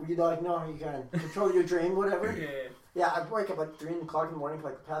you know how you can control your dream, whatever. Yeah. Yeah, I wake up like 3 o'clock in the morning for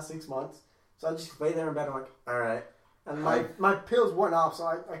like the past 6 months. So I just lay there in bed. I'm like, all right. And my pills worn off, so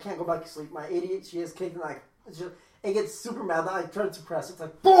I can't go back to sleep. My ADHD is kicked, and it gets super mad. I try to suppress it. It's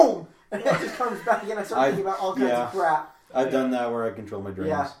like boom, and it just comes back again. I start thinking about all kinds of crap. I've done that where I control my dreams.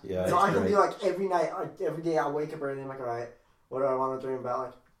 Yeah. So I can do like every night, like every day. I'll wake up early and I'm like, all right, what do I want to dream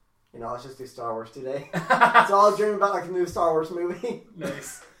about? Like, let's just do Star Wars today. So I'll dream about like the new Star Wars movie.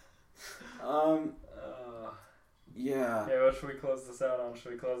 Nice. Yeah. Okay, what should we close this out on?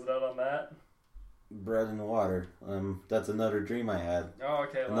 Should we close it out on that? Bread and water. That's another dream I had. Oh,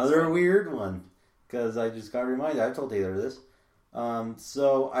 okay. Another weird one. Because I just got reminded. I told Taylor this.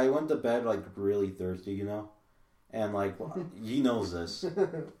 So I went to bed like really thirsty, And like, he knows this.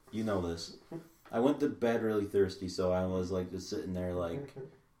 You know this. I went to bed really thirsty, so I was like just sitting there like,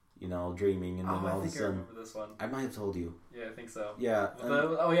 dreaming. And then all of a I sudden, remember this one. I might have told you. Yeah, I think so. Yeah.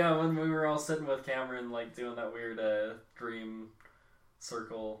 When we were all sitting with Cameron, like doing that weird dream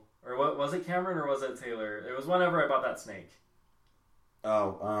circle. Or what was it, Cameron, or was it Taylor? It was whenever I bought that snake.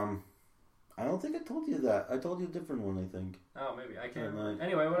 Oh, I don't think I told you that. I told you a different one, I think. Oh, maybe. I can't.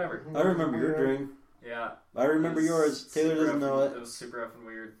 Anyway, whatever. I remember your dream. Yeah. I remember yours. Taylor doesn't know it. It was super effing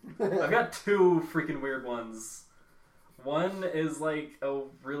weird. I've got 2 freaking weird ones. One is like a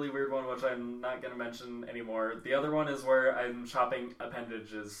really weird one, which I'm not going to mention anymore. The other one is where I'm chopping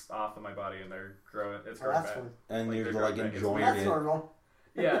appendages off of my body and they're growing. It's growing back. And like you're like enjoying That's it. normal.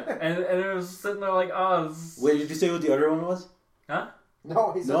 Yeah, and it was sitting there like, Wait, did you say what the other one was? Huh?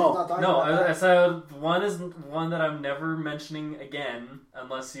 No, he said No. he's not talking No, about that. I said one is one that I'm never mentioning again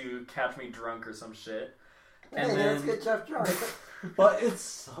unless you catch me drunk or some shit. And Hey, let's then get Jeff drunk. But it's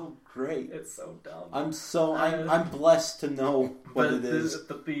so great. it's so dumb. I'm blessed to know what it is.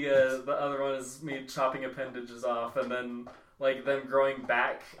 But the other one is me chopping appendages off and then like them growing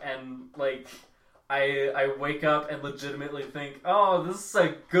back and like I wake up and legitimately think, oh, this is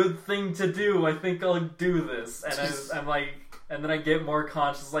a good thing to do. I think I'll do this, and I'm like, and then I get more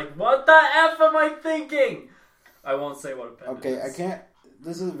conscious, like, what the f am I thinking? I won't say what appendage. Okay, I can't.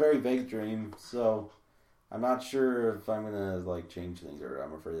 This is a very vague dream, so I'm not sure if I'm gonna like change things, or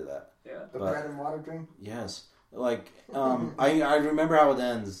I'm afraid of that. Yeah. The bread and water dream? Yes, like I remember how it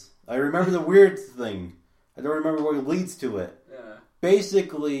ends. I remember the weird thing. I don't remember what leads to it. Yeah.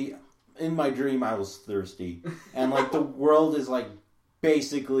 Basically, in my dream, I was thirsty, and like the world is like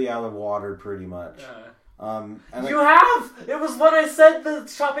basically out of water, pretty much. And You have! It was what I said, the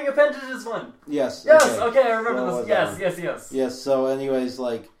chopping appendages one. Yes. Yes. Okay, I remember So this. was Yes. Yes. So, anyways,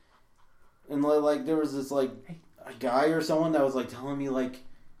 like, and like there was this like a guy or someone that was like telling me like,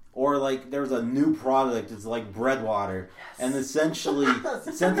 or like there was a new product. It's like bread water, and essentially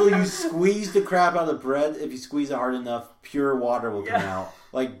you squeeze the crap out of bread. If you squeeze it hard enough, pure water will come out.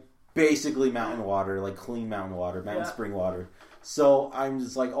 Like basically mountain water, like clean mountain water, mountain spring water. So I'm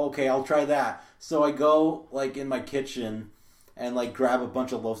just like, okay, I'll try that. So I go like in my kitchen and like grab a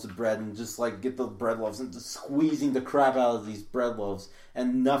bunch of loaves of bread and just like get the bread loaves and just squeezing the crap out of these bread loaves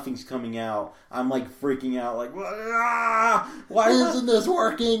and nothing's coming out. I'm like freaking out, like, why isn't this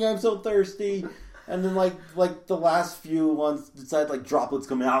working? I'm so thirsty. And then like the last few ones decide like droplets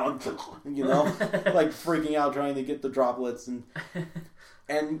coming out, like freaking out trying to get the droplets and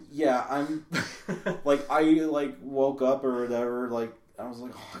yeah, I'm like I like woke up or whatever, like I was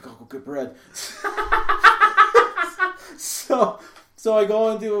like, oh, I gotta go get bread. So I go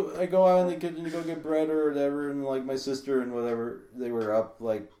out in the kitchen to go get bread or whatever, and like my sister and whatever, they were up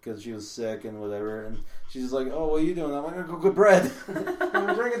like because she was sick and whatever, and she's like, oh, what are you doing? I'm like, I'm gonna go get bread.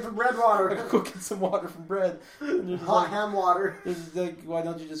 I'm drinking some bread water. I gotta go get some water from bread. Hot ham water. It's like, why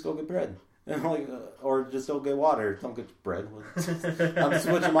don't you just go get bread? And I'm like, or just go get water. Don't get bread. I'm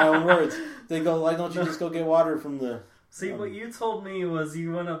switching my own words. They go, why don't you just go get water from the... See, what you told me was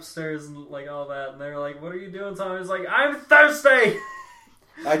you went upstairs and like all that, and they were like, what are you doing, Tom? I was like, I'm thirsty!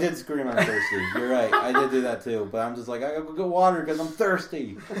 I did scream, I'm thirsty. You're right. I did do that too. But I'm just like, I gotta go get water because I'm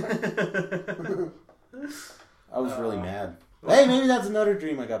thirsty. I was really mad. Hey, maybe that's another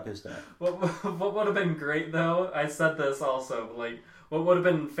dream I got pissed at. What would have been great, though, I said this also, but like, what would have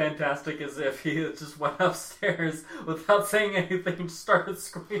been fantastic is if he just went upstairs without saying anything, just started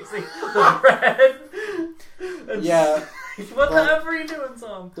squeezing the bread. And Yeah. What the F are you doing,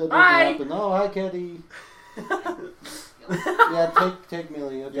 Tom? That doesn't Hi! happen. Oh, hi, Kitty. Yeah, take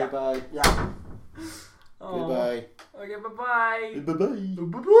Millie. Okay, Yeah. bye. Yeah. Oh. Goodbye. Okay, bye-bye. Bye-bye.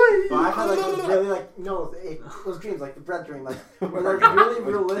 But I've had like those really like those dreams like the bread dream like where they're really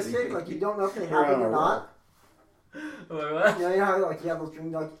realistic, like you don't know if they happen or not. What? You know how like you have those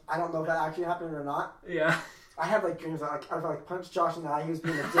dreams like I don't know if that actually happened or not. Yeah. I have like dreams that like I've like punched Josh in the eye, he was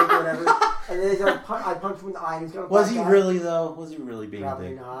being a dick or whatever, and then I punched him in the eye and he's gonna. Was he really though? Was he really being Probably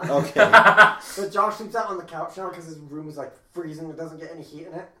a dick? not. Okay. But Josh sleeps out on the couch now because his room is like freezing. It doesn't get any heat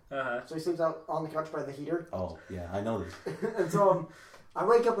in it, so he sleeps out on the couch by the heater. Oh yeah, I know this. And so I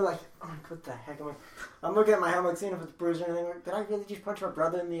wake up and like, oh, what the heck? I'm looking at my head, I'm like seeing if it's bruised or anything. Like, did I really just punch my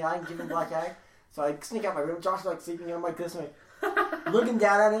brother in the eye and give him a black eye? So I sneak out my room. Josh is like sleeping, and I'm like this, like looking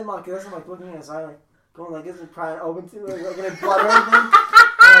down at him like this. I'm like looking at his eye, like going like this and prying open to like any blood or anything.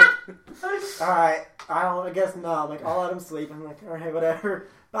 Like, all right, I guess no. I'm like, I'll let him sleep. I'm like, all right, whatever.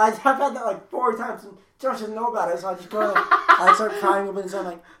 But I've had that like 4 times, and Josh doesn't know about it, so I just go. I start crying open, so I'm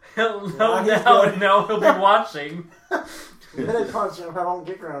like, He'll know now, and now he'll be watching. then I punch him if I won't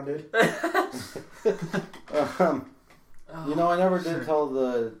get grounded. You know, I never did tell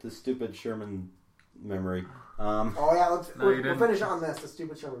the stupid Sherman memory. Oh yeah, we'll didn't. finish on this. The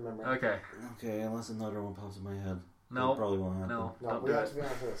stupid Sherman memory. Okay. Okay, unless another one pops in my head. No. It probably won't happen. No, No, don't we do have it. to be on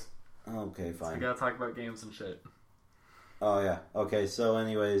this. Okay, We fine. gotta talk about games and shit. Oh yeah. Okay, so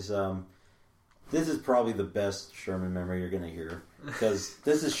anyways, this is probably the best Sherman memory you're gonna hear because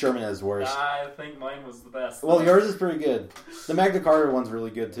this is Sherman at his worst. I think mine was the best. Well, yours is pretty good. The Magna Carta one's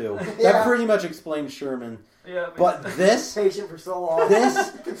really good too. Yeah. That pretty much explains Sherman. Yeah, But this, Patient for so long.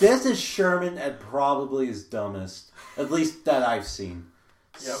 this is Sherman at probably his dumbest, at least that I've seen.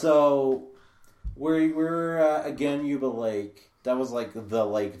 Yep. So we're again Yuba Lake. That was like the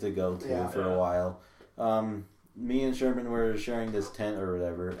lake to go to for a while. Me and Sherman were sharing this tent or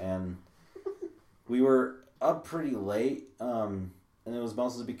whatever, and we were up pretty late. And it was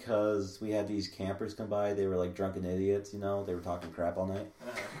mostly because we had these campers come by. They were like drunken idiots, you know. They were talking crap all night.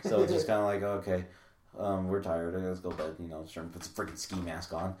 So it's just kind of like, okay, we're tired. Let's go to bed. You know, Sherman puts a freaking ski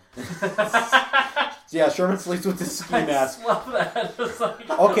mask on. Yeah, Sherman sleeps with this ski I mask. just love that. Just like,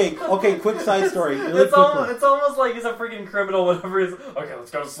 Okay, quick side story. Really it's, quick one. it's almost like he's a freaking criminal whenever he's... Okay,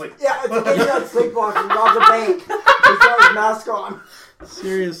 let's go to sleep. Yeah, it's like he's got sleepwalking, robs a bank. He's got his mask on.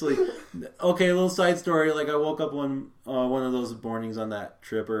 Seriously. Okay, a little side story. Like, I woke up one of those mornings on that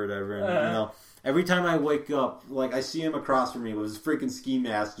trip or whatever, and, you know, every time I wake up, like, I see him across from me with his freaking ski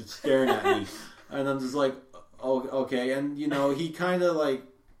mask just staring at me. And I'm just like, oh, okay. And, you know, he kind of, like,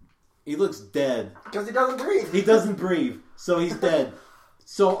 he looks dead. Because he doesn't breathe. He doesn't breathe, so he's dead.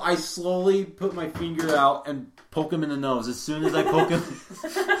 So I slowly put my finger out and poke him in the nose. As soon as I poke him...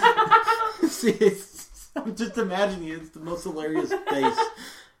 See, I'm just imagining it. It's the most hilarious face.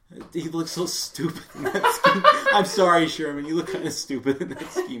 He looks so stupid in that ski. I'm sorry, Sherman. You look kind of stupid in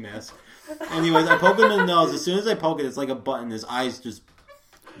that ski mask. Anyways, I poke him in the nose. As soon as I poke it, it's like a button. His eyes just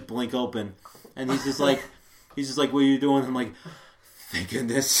blink open. And he's just like, what are you doing? I'm like, thank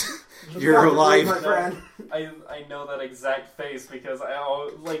goodness you're alive. My friend. I know that exact face because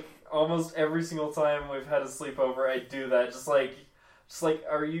almost every single time we've had a sleepover, I do that. Just like,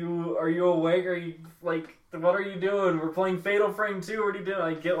 are you awake? Are you like, what are you doing? We're playing Fatal Frame 2. What are you doing?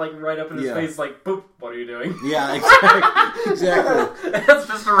 I get like right up in his face, like, boop. What are you doing? Yeah, exactly. It's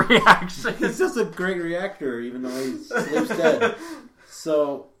just a reaction. It's just a great reactor, even though he sleeps dead.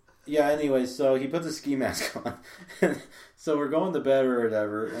 So yeah. Anyway, so he puts a ski mask on. So we're going to bed or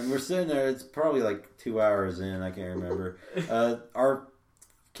whatever, and we're sitting there. It's probably like 2 hours in. I can't remember. Our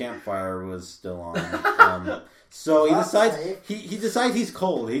campfire was still on. So he decides he decides he's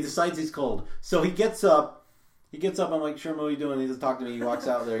cold. So he gets up. I'm like, Sherman, what are you doing? He doesn't talk to me. He walks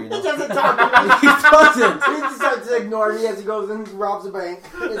out there. You know. He doesn't talk to me. He doesn't. He decides to ignore me as he goes and robs a bank.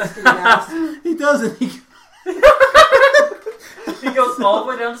 It's ski mask. He doesn't. He goes all the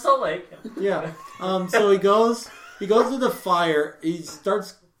way down to Salt Lake. Yeah. So he goes to the fire. He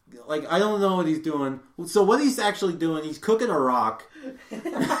starts, like, I don't know what he's doing. So what he's actually doing, he's cooking a rock. He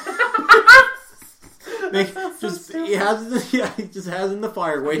just has it in the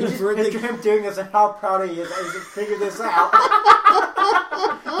fire, waiting for it to... Picture him doing this and how proud he is. I just figured this out.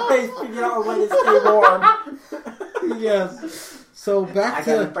 He's figured out a way to stay warm. Yes. So back I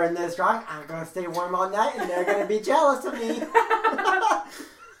to... gotta burn this rock. I'm gonna stay warm all night, and they're gonna be jealous of me.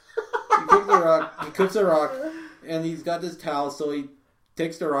 He cooks a rock, and he's got this towel, so he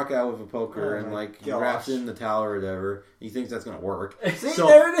takes the rock out with a poker and he wraps it in the towel or whatever. He thinks that's gonna work. See,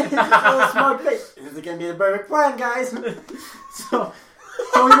 there it is. Little smart face. This is gonna be the perfect plan, guys. So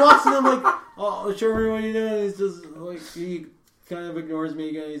he walks in. I'm like, oh, Sherman, what are you doing? He's just like, he kind of ignores me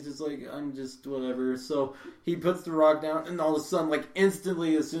again. He's just like, I'm just whatever. So he puts the rock down, and all of a sudden, like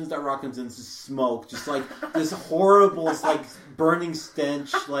instantly, as soon as that rock comes in, it's just smoke, just like this horrible, like burning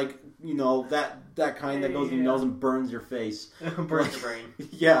stench, like that kind that goes in your nose and burns your face, burns your brain.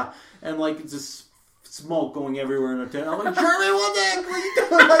 Yeah, and like it's just smoke going everywhere in the tent. I'm like, Sherman, what the heck are you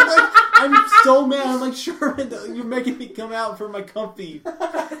doing? Like, I'm so mad. I'm like, Sherman, you're making me come out for my comfy.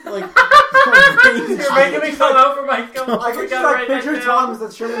 Like, you're making me come out for my comfy. I can just like picture Tom's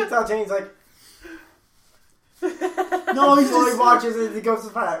that Sherman's out and he's like. No, he watches it. He goes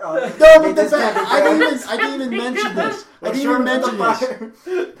to fire. No, but I didn't even mention this.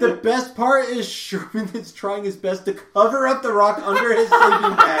 The best part is Sherman is trying his best to cover up the rock under his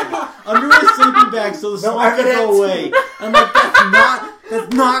sleeping bag, so the smoke can go away. I'm like,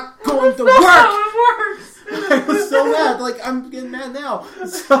 that's not going to work. How it works. I was so mad. Like, I'm getting mad now.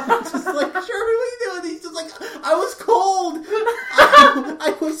 So I'm just like, Sherman, what are you doing? He's just like, I was cold.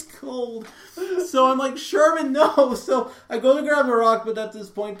 I was cold. So I'm like, Sherman, no. So I go to grab the rock, but at this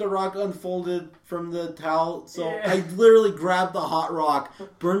point, the rock unfolded from the towel. So I literally grabbed the hot rock,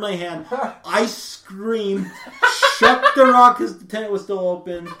 burned my hand. I screamed, chucked the rock because the tent was still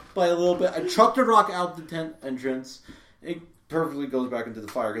open by a little bit. I chucked the rock out the tent entrance. It perfectly goes back into the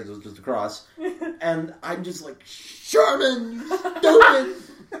fire because it was just across. And I'm just like, Sherman, you stupid.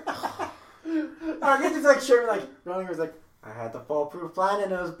 I guess it's like Sherman, like, Rolling was like, I had the foolproof plan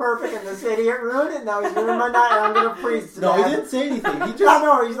and it was perfect and this idiot ruined it. Now he's ruining my night and I'm going to freeze to No, death. he didn't say anything. He just... I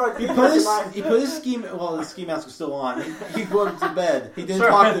know, he's like... He put his ski... Well, the ski mask was still on. He went to bed. He didn't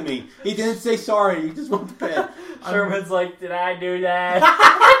talk to me. He didn't say sorry. He just went to bed. Sherman's like, did I do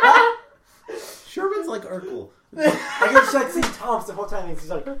that? Sherman's like Urkel. I can just like see Tom's the whole time. He's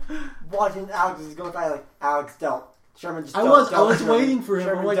like watching Alex. He's going by like Alex dealt. Sherman just. I was waiting for him.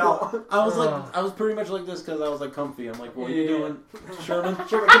 Sherman I'm like, dealt. I was pretty much like this because I was like comfy. I'm like, what are you doing, Sherman?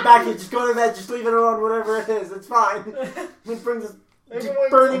 Sherman, get back here. Just go to bed. Just leave it alone. Whatever it is, it's fine. He brings this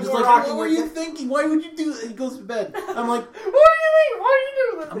burning like, rock. What were you thinking? Why would you do that? He goes to bed. I'm like, what do you mean? Why are you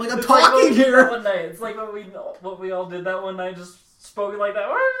doing that? I'm like, I'm it's talking like here. One night. It's like what we all did that one night. Just spoken like that.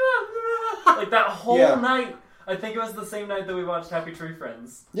 Like that whole night. I think it was the same night that we watched Happy Tree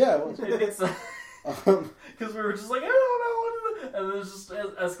Friends. Yeah, it was. Because we were just like, I don't know, and then it just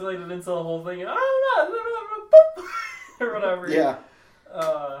escalated into the whole thing. I don't know, or whatever. Yeah.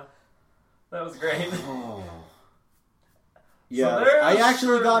 That was great. Oh. Yeah, So I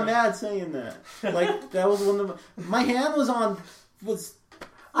actually got mad saying that. Like that was one of my hand was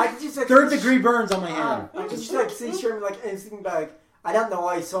I could just like, third degree burns on my hand. I could just like see Sherman like instinct like. I don't know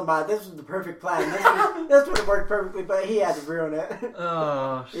why he's so mad. This was the perfect plan. This would have worked perfectly, but he had to ruin it.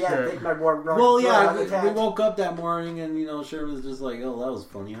 Oh, shit. He had to take my warm blood. Well, yeah, we woke up that morning and, Sherman was just like, oh, that was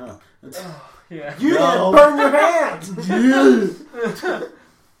funny, huh? Yeah. You didn't burn your hand!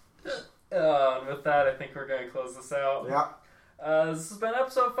 And with that, I think we're going to close this out. Yeah. This has been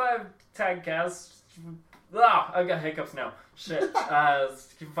episode 5 Tagcast. I've got hiccups now. Shit. You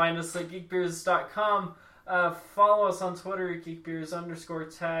can find us at geekbeers.com. Follow us on Twitter at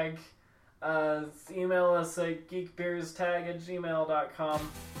geekbeers_tag. Email us at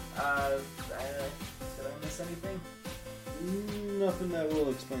geekbeerstag@gmail.com. Did I miss anything? Nothing that we'll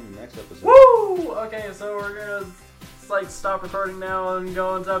explain in the next episode. Woo! Okay, so we're gonna stop recording now and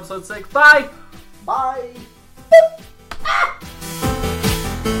go into episode 6. Bye! Bye!